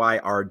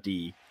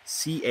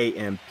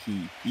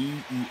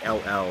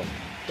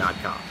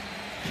BYRDCAMPBELL.com.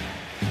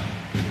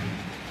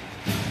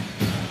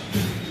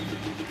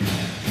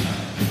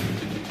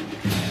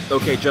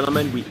 Okay,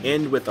 gentlemen, we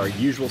end with our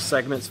usual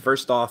segments.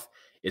 First off,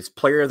 it's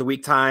Player of the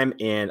Week time,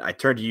 and I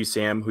turn to you,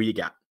 Sam. Who you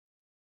got?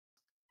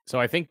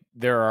 So I think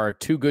there are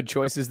two good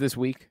choices this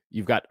week.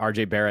 You've got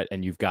RJ Barrett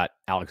and you've got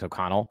Alex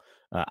O'Connell.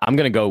 I'm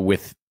going to go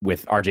with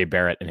RJ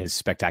Barrett and his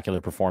spectacular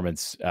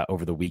performance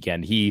over the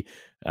weekend. He,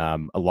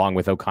 along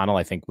with O'Connell,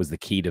 I think was the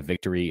key to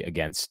victory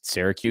against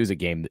Syracuse, a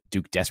game that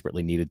Duke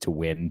desperately needed to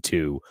win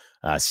to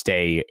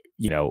stay,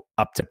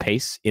 up to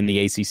pace in the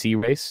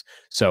ACC race.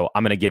 So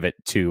I'm going to give it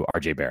to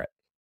RJ Barrett.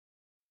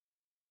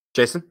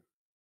 Jason?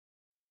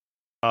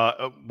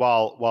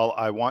 While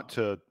I want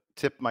to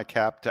tip my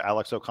cap to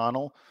Alex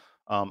O'Connell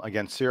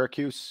against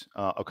Syracuse,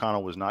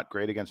 O'Connell was not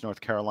great against North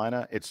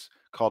Carolina. It's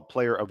called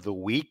Player of the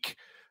Week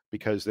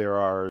because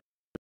there's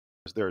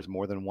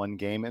more than one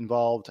game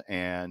involved,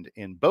 and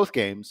in both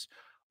games,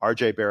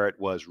 RJ Barrett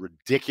was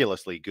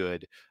ridiculously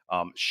good.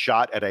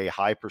 Shot at a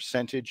high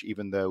percentage,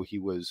 even though he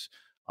was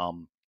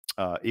the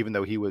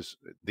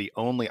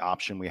only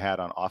option we had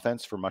on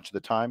offense for much of the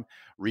time.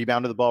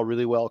 Rebounded the ball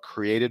really well,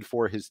 created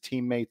for his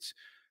teammates.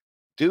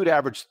 Dude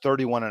averaged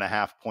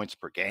 31.5 points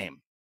per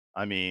game.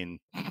 I mean,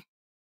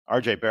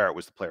 RJ Barrett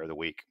was the Player of the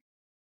Week.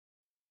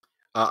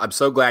 I'm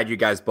so glad you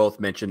guys both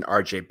mentioned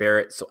RJ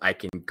Barrett, so I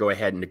can go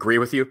ahead and agree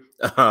with you.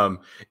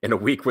 In a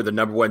week where the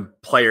number one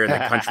player in the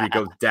country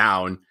goes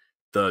down,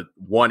 the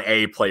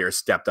 1A player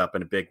stepped up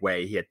in a big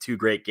way. He had two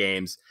great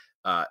games.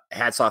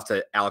 Hats off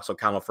to Alex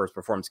O'Connell for his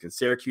performance against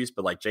Syracuse,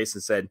 but like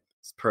Jason said,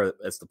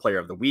 it's the Player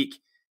of the Week.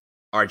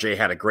 RJ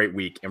had a great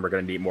week, and we're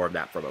going to need more of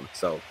that from him,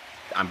 so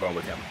I'm going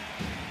with him.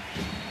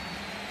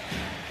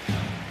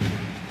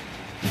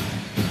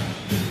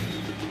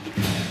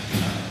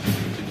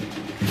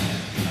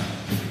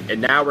 And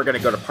now we're going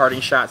to go to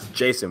parting shots.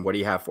 Jason, what do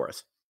you have for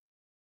us?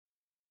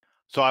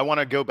 So I want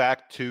to go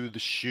back to the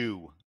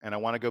shoe, and I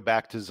want to go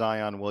back to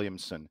Zion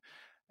Williamson.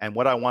 And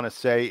what I want to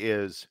say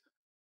is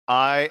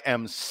I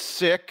am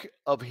sick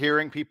of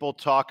hearing people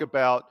talk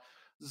about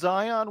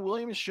Zion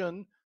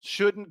Williamson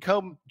shouldn't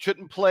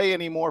play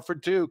anymore for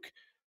Duke.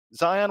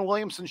 Zion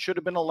Williamson should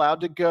have been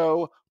allowed to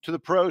go to the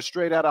pros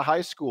straight out of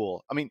high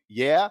school. I mean,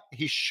 yeah,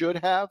 he should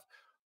have,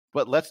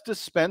 but let's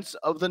dispense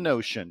of the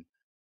notion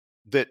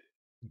that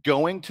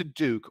going to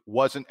Duke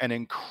wasn't an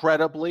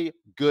incredibly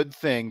good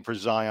thing for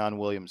Zion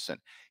Williamson.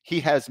 He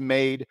has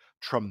made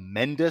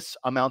tremendous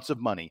amounts of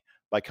money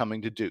by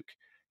coming to Duke.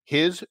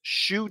 His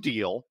shoe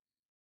deal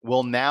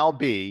will now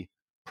be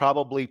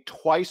probably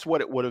twice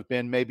what it would have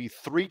been, maybe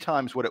 3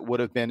 times what it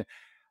would have been.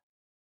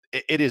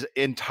 It is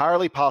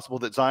entirely possible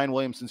that Zion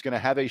Williamson's going to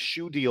have a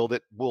shoe deal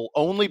that will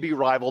only be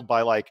rivaled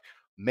by like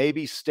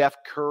maybe Steph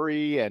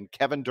Curry and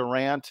Kevin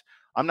Durant.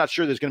 I'm not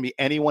sure there's going to be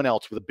anyone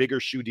else with a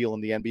bigger shoe deal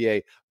in the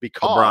NBA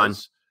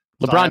because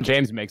LeBron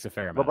James makes a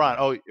fair amount.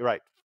 Oh, you're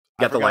right.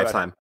 Got the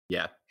lifetime.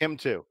 Yeah. Him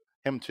too.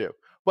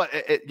 But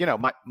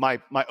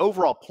my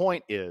overall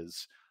point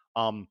is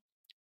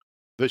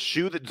the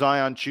shoe that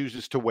Zion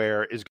chooses to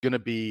wear is going to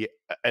be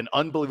an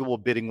unbelievable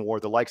bidding war,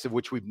 the likes of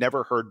which we've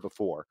never heard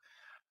before.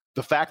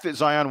 The fact that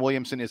Zion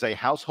Williamson is a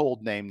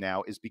household name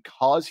now is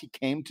because he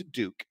came to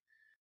Duke,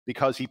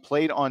 because he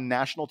played on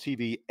national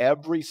TV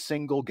every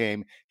single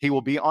game. He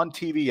will be on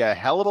TV a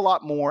hell of a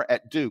lot more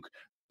at Duke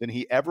than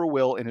he ever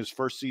will in his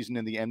first season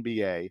in the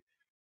NBA.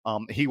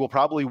 He will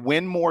probably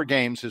win more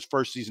games his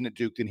first season at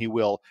Duke than he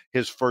will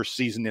his first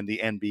season in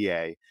the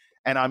NBA.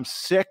 And I'm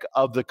sick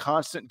of the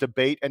constant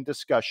debate and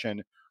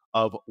discussion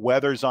of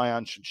whether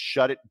Zion should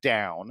shut it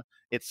down.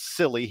 It's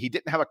silly. He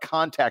didn't have a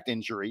contact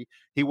injury.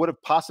 He would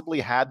have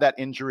possibly had that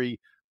injury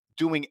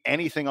doing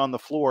anything on the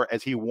floor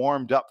as he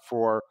warmed up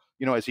for,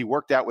 as he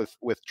worked out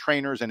with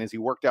trainers and as he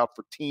worked out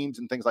for teams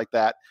and things like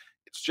that.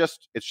 It's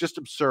just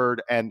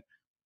absurd. And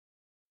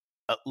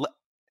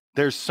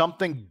there's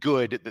something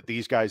good that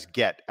these guys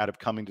get out of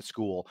coming to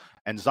school.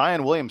 And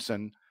Zion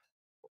Williamson,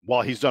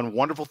 while he's done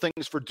wonderful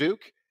things for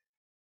Duke,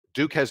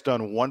 Duke has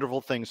done wonderful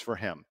things for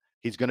him.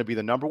 He's going to be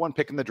the number one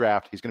pick in the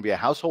draft. He's going to be a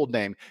household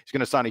name. He's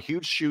going to sign a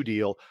huge shoe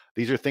deal.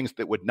 These are things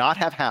that would not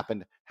have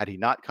happened had he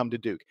not come to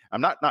Duke.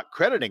 I'm not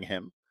crediting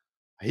him.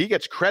 He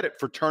gets credit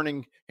for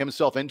turning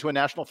himself into a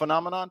national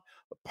phenomenon.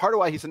 But part of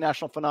why he's a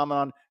national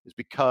phenomenon is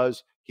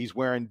because he's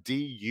wearing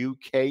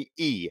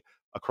DUKE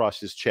across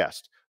his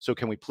chest. So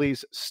can we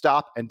please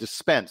stop and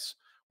dispense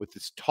with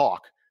this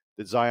talk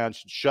that Zion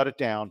should shut it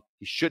down?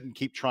 He shouldn't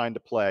keep trying to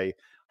play.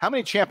 How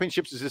many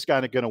championships is this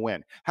guy going to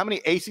win? How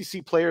many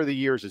ACC Player of the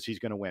Years is he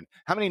going to win?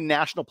 How many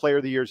National Player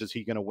of the Years is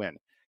he going to win?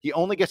 He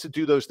only gets to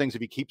do those things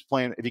if he keeps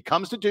playing, if he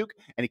comes to Duke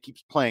and he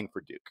keeps playing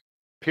for Duke.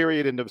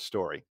 Period. End of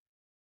story.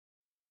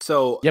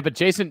 So yeah, but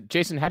Jason,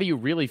 how do you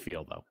really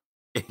feel though?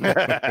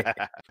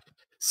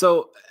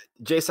 So,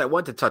 Jason, I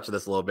want to touch on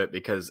this a little bit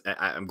because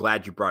I'm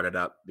glad you brought it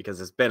up, because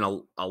there's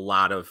been a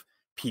lot of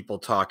people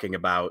talking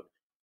about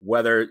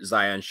whether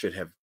Zion should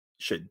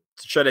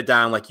shut it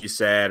down, like you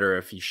said, or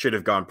if he should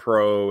have gone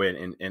pro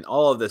and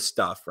all of this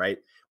stuff, right?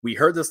 We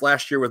heard this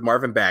last year with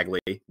Marvin Bagley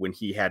when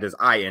he had his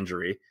eye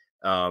injury.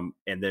 And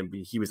then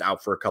he was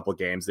out for a couple of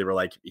games. They were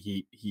like,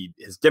 he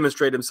has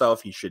demonstrated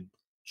himself. He should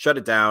shut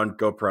it down,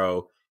 go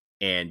pro,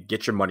 and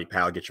get your money,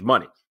 pal, get your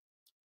money.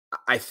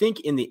 I think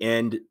in the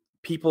end,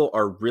 people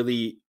are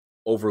really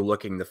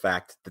overlooking the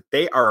fact that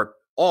they are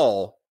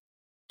all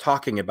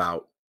talking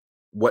about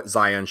what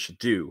Zion should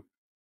do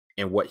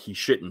and what he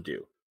shouldn't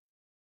do.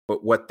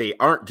 But what they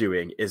aren't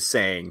doing is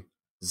saying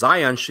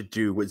Zion should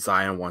do what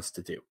Zion wants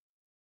to do.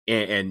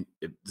 And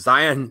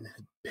Zion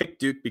picked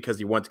Duke because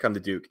he wanted to come to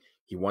Duke.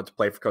 He wanted to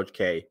play for Coach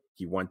K.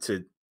 He wanted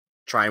to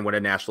try and win a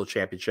national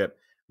championship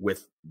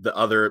with the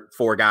other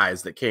 4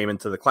 guys that came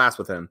into the class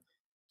with him.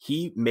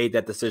 He made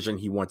that decision.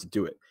 He wanted to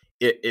do it.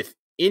 If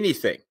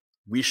anything,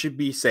 we should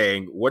be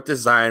saying, what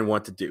does Zion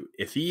want to do?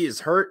 If he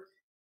is hurt,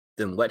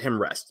 then let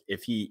him rest.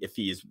 If he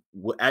is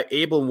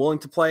able and willing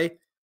to play,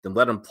 then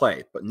let him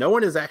play. But no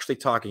one is actually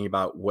talking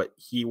about what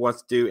he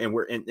wants to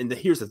do. And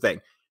here's the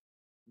thing.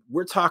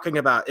 We're talking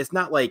about, it's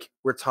not like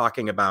we're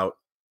talking about,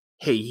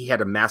 hey, he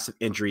had a massive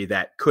injury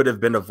that could have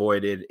been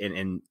avoided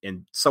and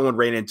someone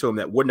ran into him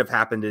that wouldn't have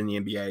happened in the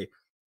NBA.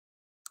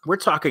 We're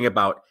talking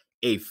about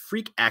a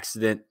freak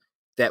accident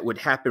that would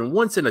happen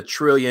once in a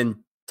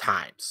trillion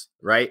times,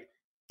 right?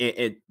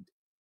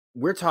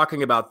 We're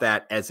talking about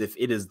that as if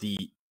it is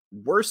the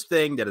worst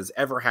thing that has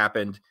ever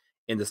happened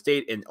in the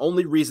state. And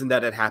only reason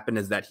that it happened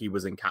is that he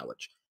was in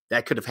college.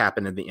 That could have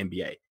happened in the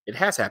NBA. It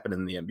has happened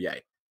in the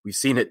NBA. We've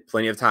seen it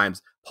plenty of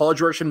times. Paul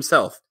George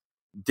himself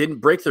didn't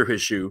break through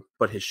his shoe,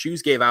 but his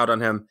shoes gave out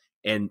on him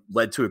and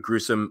led to a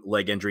gruesome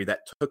leg injury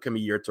that took him a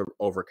year to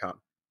overcome.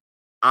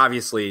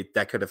 Obviously,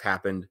 that could have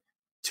happened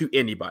to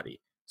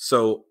anybody.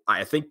 So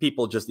I think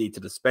people just need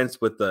to dispense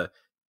with the,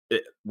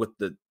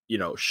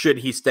 should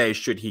he stay,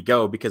 should he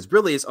go? Because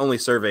really it's only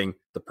serving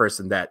the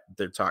person that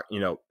they're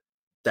talking,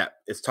 that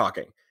is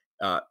talking.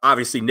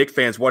 Obviously, Knick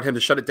fans want him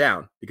to shut it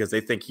down because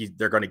they think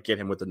they're going to get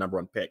him with the number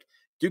 1 pick.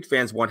 Duke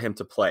fans want him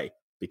to play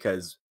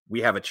because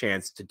we have a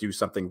chance to do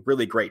something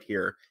really great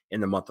here in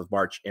the month of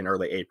March and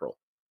early April.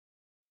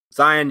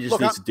 Zion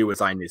just needs to do what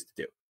Zion needs to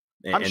do.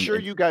 I'm sure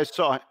you guys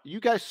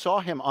saw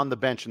him on the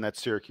bench in that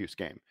Syracuse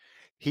game.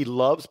 He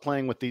loves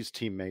playing with these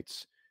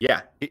teammates.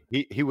 Yeah.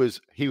 He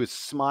was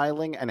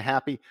smiling and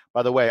happy.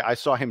 By the way, I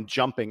saw him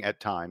jumping at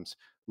times.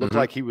 Looked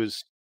like he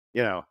was,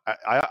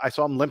 I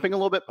saw him limping a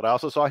little bit, but I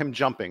also saw him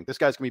jumping. This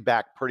guy's going to be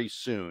back pretty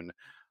soon.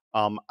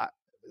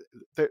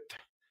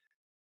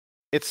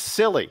 It's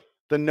silly.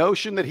 The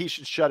notion that he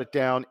should shut it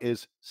down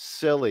is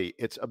silly.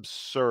 It's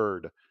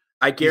absurd.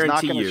 I guarantee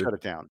He's not going to shut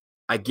it down.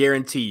 I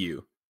guarantee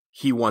you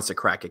he wants a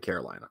crack at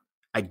Carolina.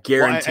 I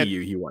guarantee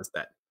you he wants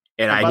that.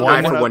 And I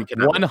for one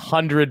cannot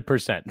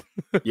 100%.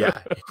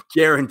 Yeah,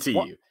 guarantee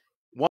you.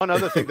 One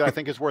other thing that I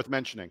think is worth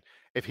mentioning,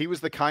 if he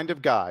was the kind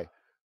of guy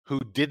who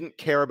didn't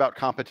care about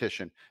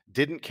competition,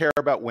 didn't care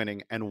about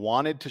winning, and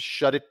wanted to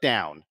shut it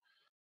down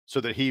so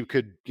that he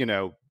could,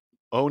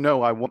 oh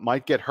no, I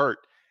might get hurt,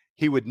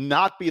 he would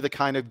not be the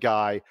kind of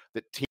guy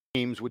that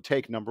teams would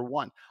take number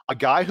 1. A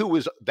guy who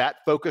was that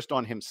focused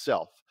on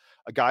himself,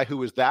 a guy who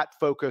was that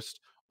focused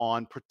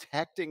on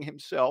protecting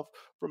himself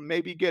from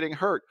maybe getting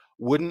hurt,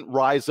 wouldn't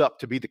rise up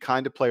to be the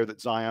kind of player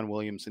that Zion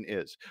Williamson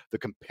is. The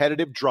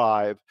competitive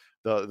drive,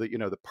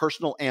 the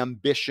personal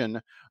ambition,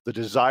 the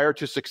desire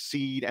to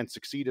succeed and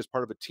succeed as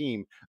part of a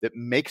team that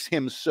makes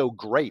him so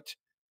great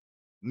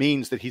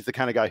means that he's the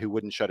kind of guy who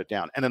wouldn't shut it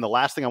down. And then the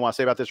last thing I want to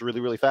say about this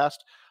really, really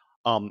fast,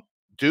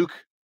 Duke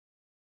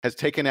has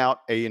taken out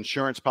a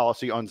insurance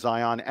policy on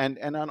Zion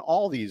and on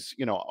all these,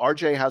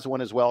 RJ has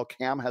one as well.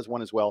 Cam has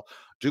one as well.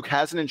 Duke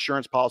has an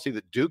insurance policy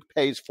that Duke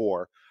pays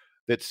for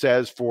that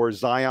says for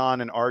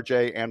Zion and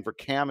RJ and for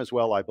Cam as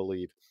well, I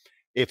believe,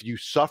 if you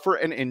suffer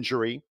an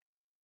injury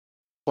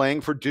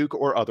playing for Duke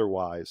or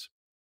otherwise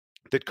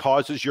that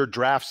causes your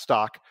draft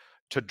stock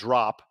to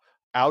drop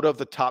out of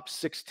the top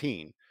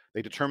 16,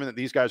 they determine that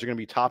these guys are going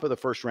to be top of the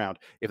first round.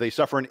 If they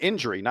suffer an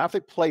injury, not if they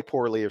play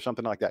poorly or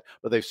something like that,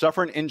 but they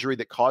suffer an injury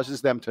that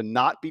causes them to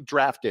not be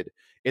drafted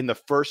in the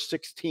first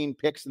 16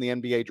 picks in the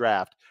NBA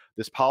draft,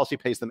 this policy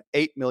pays them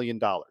 $8 million.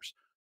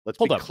 Let's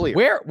be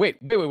clear. Wait.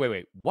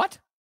 What?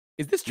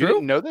 Is this true? You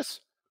didn't know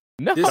this?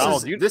 No.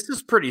 This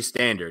is pretty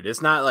standard.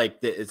 It's not like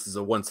this is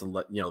a once in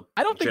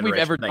I don't think we've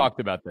ever talked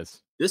about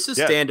this. This is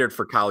standard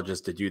for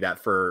colleges to do that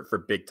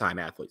for big time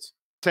athletes.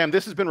 Sam,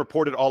 this has been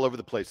reported all over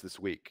the place this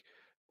week.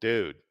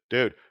 Dude,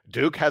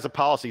 Duke has a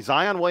policy.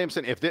 Zion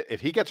Williamson,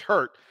 if he gets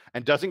hurt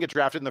and doesn't get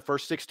drafted in the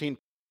first 16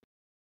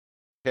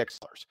 picks.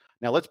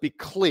 Now, let's be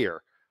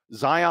clear.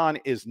 Zion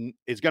is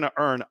going to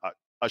earn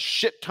a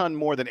shit ton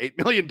more than $8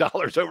 million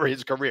over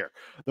his career.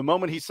 The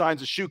moment he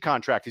signs a shoe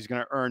contract, he's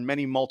going to earn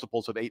many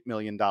multiples of $8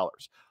 million.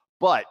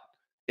 But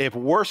if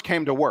worse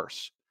came to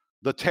worse,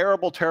 the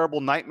terrible,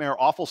 terrible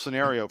nightmare, awful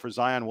scenario for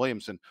Zion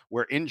Williamson,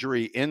 where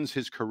injury ends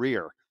his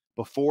career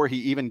before he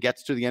even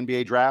gets to the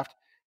NBA draft,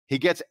 he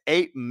gets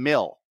 $8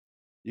 million.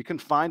 You can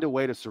find a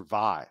way to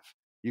survive.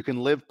 You can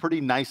live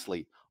pretty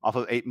nicely off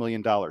of $8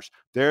 million.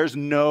 There's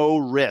no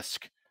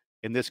risk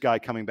in this guy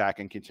coming back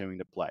and continuing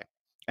to play.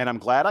 And I'm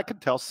glad I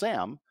could tell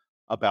Sam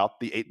about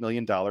the $8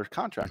 million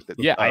contract.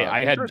 That,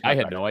 I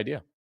had no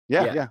idea.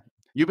 Yeah.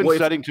 You've been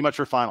studying too much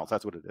for finals.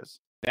 That's what it is.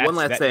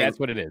 That's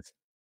what it is.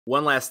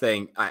 One last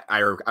thing. I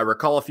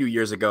recall a few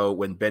years ago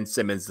when Ben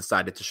Simmons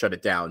decided to shut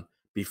it down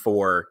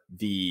before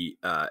the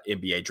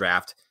NBA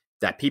draft,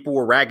 that people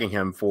were ragging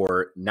him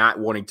for not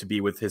wanting to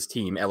be with his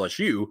team,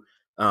 LSU,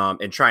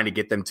 and trying to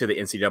get them to the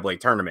NCAA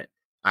tournament.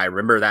 I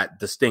remember that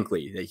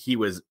distinctly, that he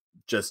was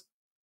just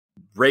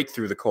raked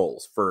through the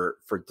coals for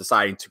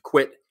deciding to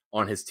quit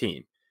on his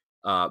team.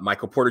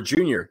 Michael Porter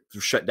Jr.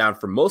 was shut down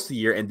for most of the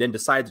year and then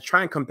decided to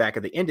try and come back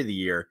at the end of the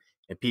year.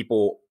 And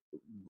people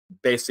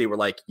basically were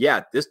like,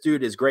 yeah, this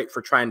dude is great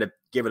for trying to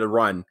give it a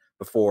run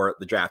before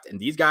the draft. And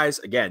these guys,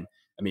 again,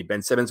 I mean,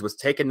 Ben Simmons was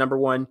taken number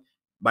 1.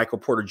 Michael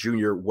Porter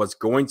Jr. was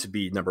going to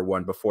be number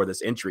 1 before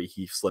this injury.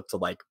 He slipped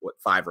to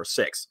 5 or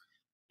 6.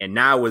 And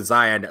now with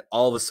Zion,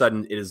 all of a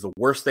sudden, it is the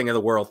worst thing in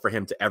the world for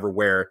him to ever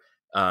wear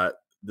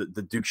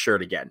the Duke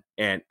shirt again.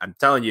 And I'm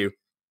telling you,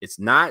 it's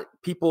not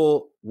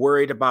people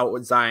worried about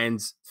what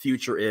Zion's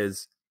future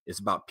is. It's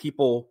about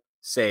people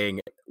saying,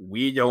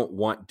 we don't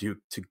want Duke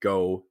to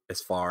go as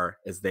far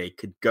as they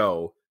could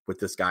go with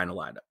this guy in the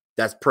lineup.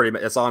 That's pretty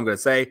much, that's all I'm going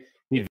to say.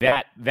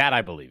 That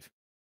I believe.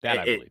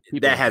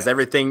 That has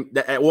everything.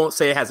 I won't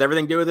say it has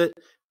everything to do with it,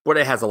 but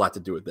it has a lot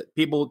to do with it.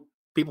 People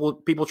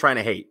trying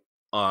to hate,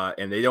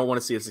 and they don't want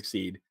to see us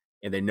succeed,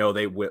 and they know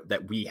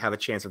that we have a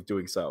chance of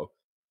doing so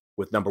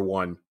with number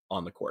 1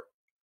 on the court.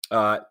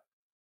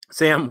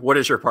 Sam, what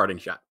is your parting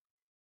shot?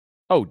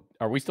 Oh,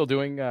 are we still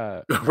doing?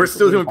 We're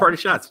still doing parting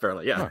shots,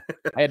 apparently. Yeah,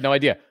 I had no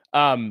idea.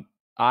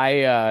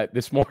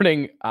 This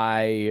morning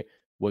I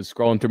was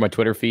scrolling through my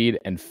Twitter feed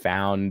and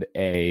found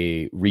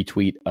a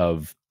retweet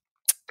of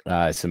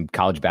some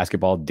college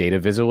basketball data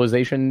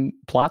visualization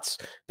plots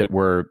that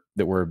were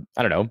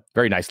I don't know,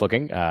 very nice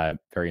looking,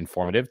 very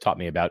informative. Taught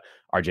me about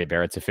RJ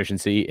Barrett's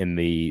efficiency in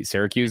the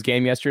Syracuse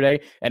game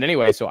yesterday. And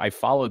anyway, so I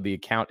followed the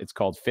account. It's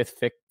called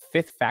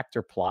Fifth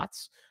Factor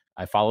Plots.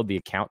 I followed the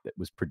account that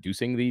was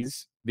producing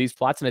these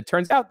plots, and it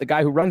turns out the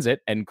guy who runs it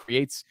and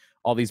creates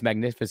all these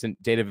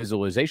magnificent data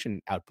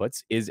visualization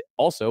outputs is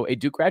also a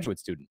Duke graduate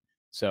student.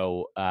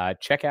 So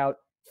check out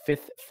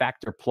Fifth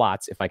Factor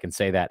Plots, if I can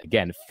say that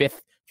again.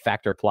 Fifth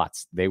Factor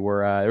Plots. They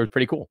were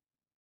pretty cool.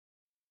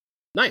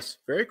 Nice,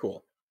 very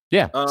cool.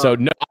 Yeah. So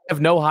no, I have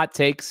no hot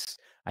takes.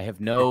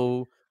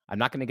 I'm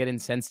not going to get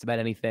incensed about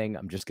anything.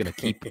 I'm just going to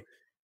keep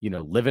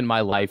living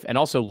my life and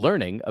also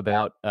learning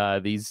about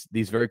these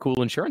very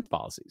cool insurance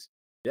policies.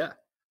 Yeah.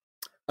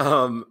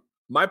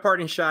 My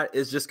parting shot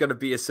is just going to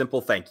be a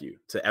simple thank you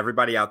to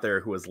everybody out there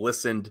who has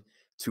listened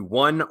to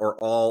one or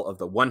all of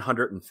the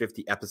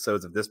 150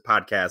 episodes of this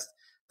podcast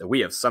that we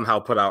have somehow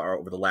put out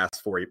over the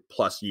last 40+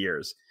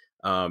 years.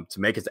 To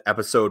make it to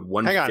episode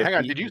 150. Hang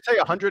on. Did you say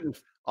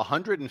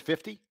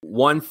 150?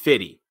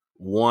 150.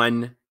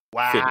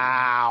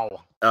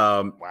 Wow.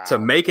 To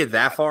make it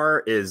that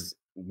far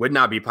would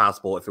not be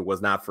possible if it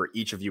was not for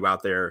each of you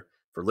out there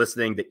for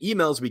listening. The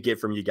emails we get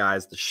from you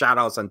guys, the shout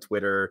outs on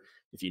Twitter,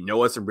 if you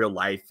know us in real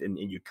life and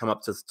you come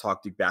up to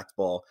talk Duke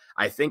basketball,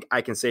 I think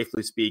I can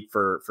safely speak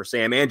for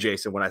Sam and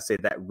Jason when I say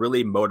that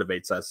really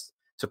motivates us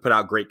to put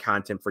out great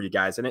content for you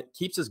guys. And it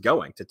keeps us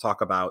going to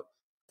talk about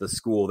the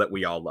school that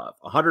we all love.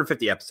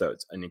 150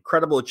 episodes, an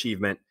incredible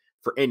achievement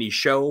for any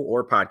show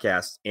or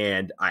podcast.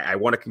 And I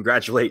want to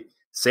congratulate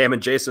Sam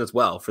and Jason as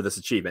well for this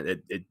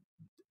achievement.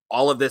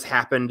 All of this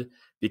happened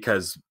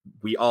because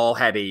we all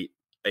had a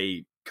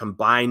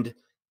combined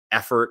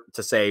effort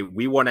to say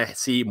we want to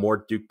see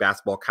more Duke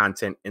basketball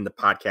content in the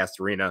podcast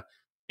arena.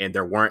 And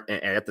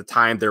at the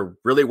time, there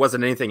really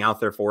wasn't anything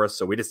out there for us.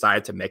 So we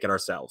decided to make it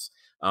ourselves.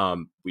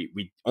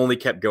 We only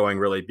kept going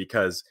really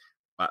because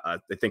I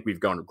think we've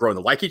grown to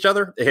like each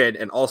other,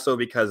 and also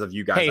because of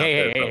you guys.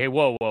 Hey,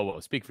 whoa!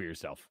 Speak for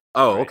yourself.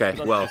 Oh, okay.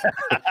 Well,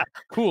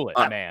 cool it,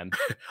 man.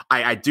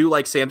 I do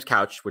like Sam's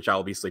couch, which I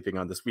will be sleeping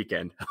on this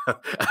weekend.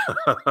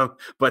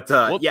 But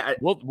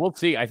we'll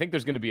see. I think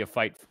there's going to be a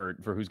fight for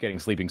who's getting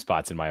sleeping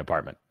spots in my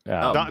apartment.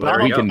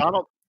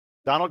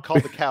 Donald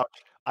called the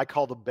couch. I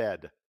call the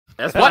bed.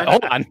 That's fine.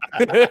 Hold on.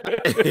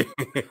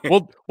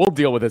 we'll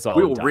deal with this all.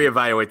 We will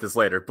reevaluate this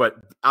later. But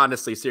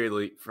honestly,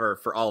 seriously,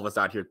 for all of us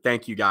out here,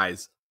 thank you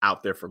guys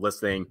out there for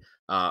listening.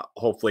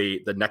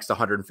 Hopefully, the next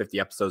 150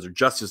 episodes are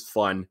just as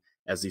fun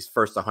as these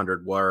first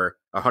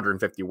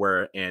 150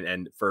 were.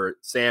 And for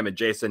Sam and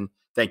Jason,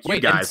 thank you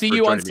guys. And see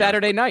you on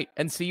Saturday night.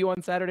 And see you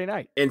on Saturday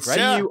night.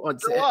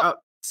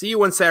 See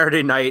you on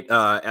Saturday night.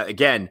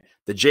 Again,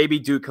 the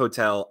JB Duke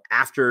Hotel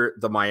after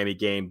the Miami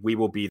game. We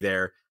will be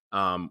there.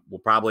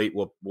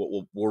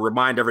 We'll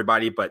remind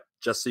everybody, but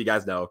just so you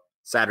guys know,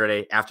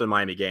 Saturday after the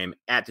Miami game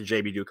at the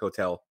JB Duke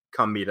Hotel,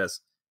 come meet us.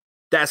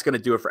 That's going to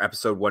do it for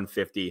episode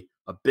 150.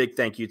 A big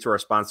thank you to our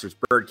sponsors,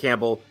 Bird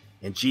Campbell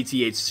and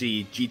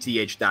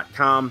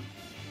GTHC,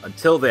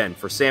 Until then,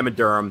 for Sam in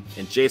Durham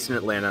and Jason in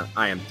Atlanta,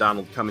 I am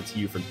Donald coming to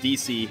you from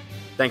DC.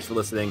 Thanks for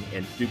listening,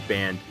 and Duke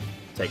Band,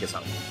 take us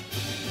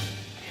home.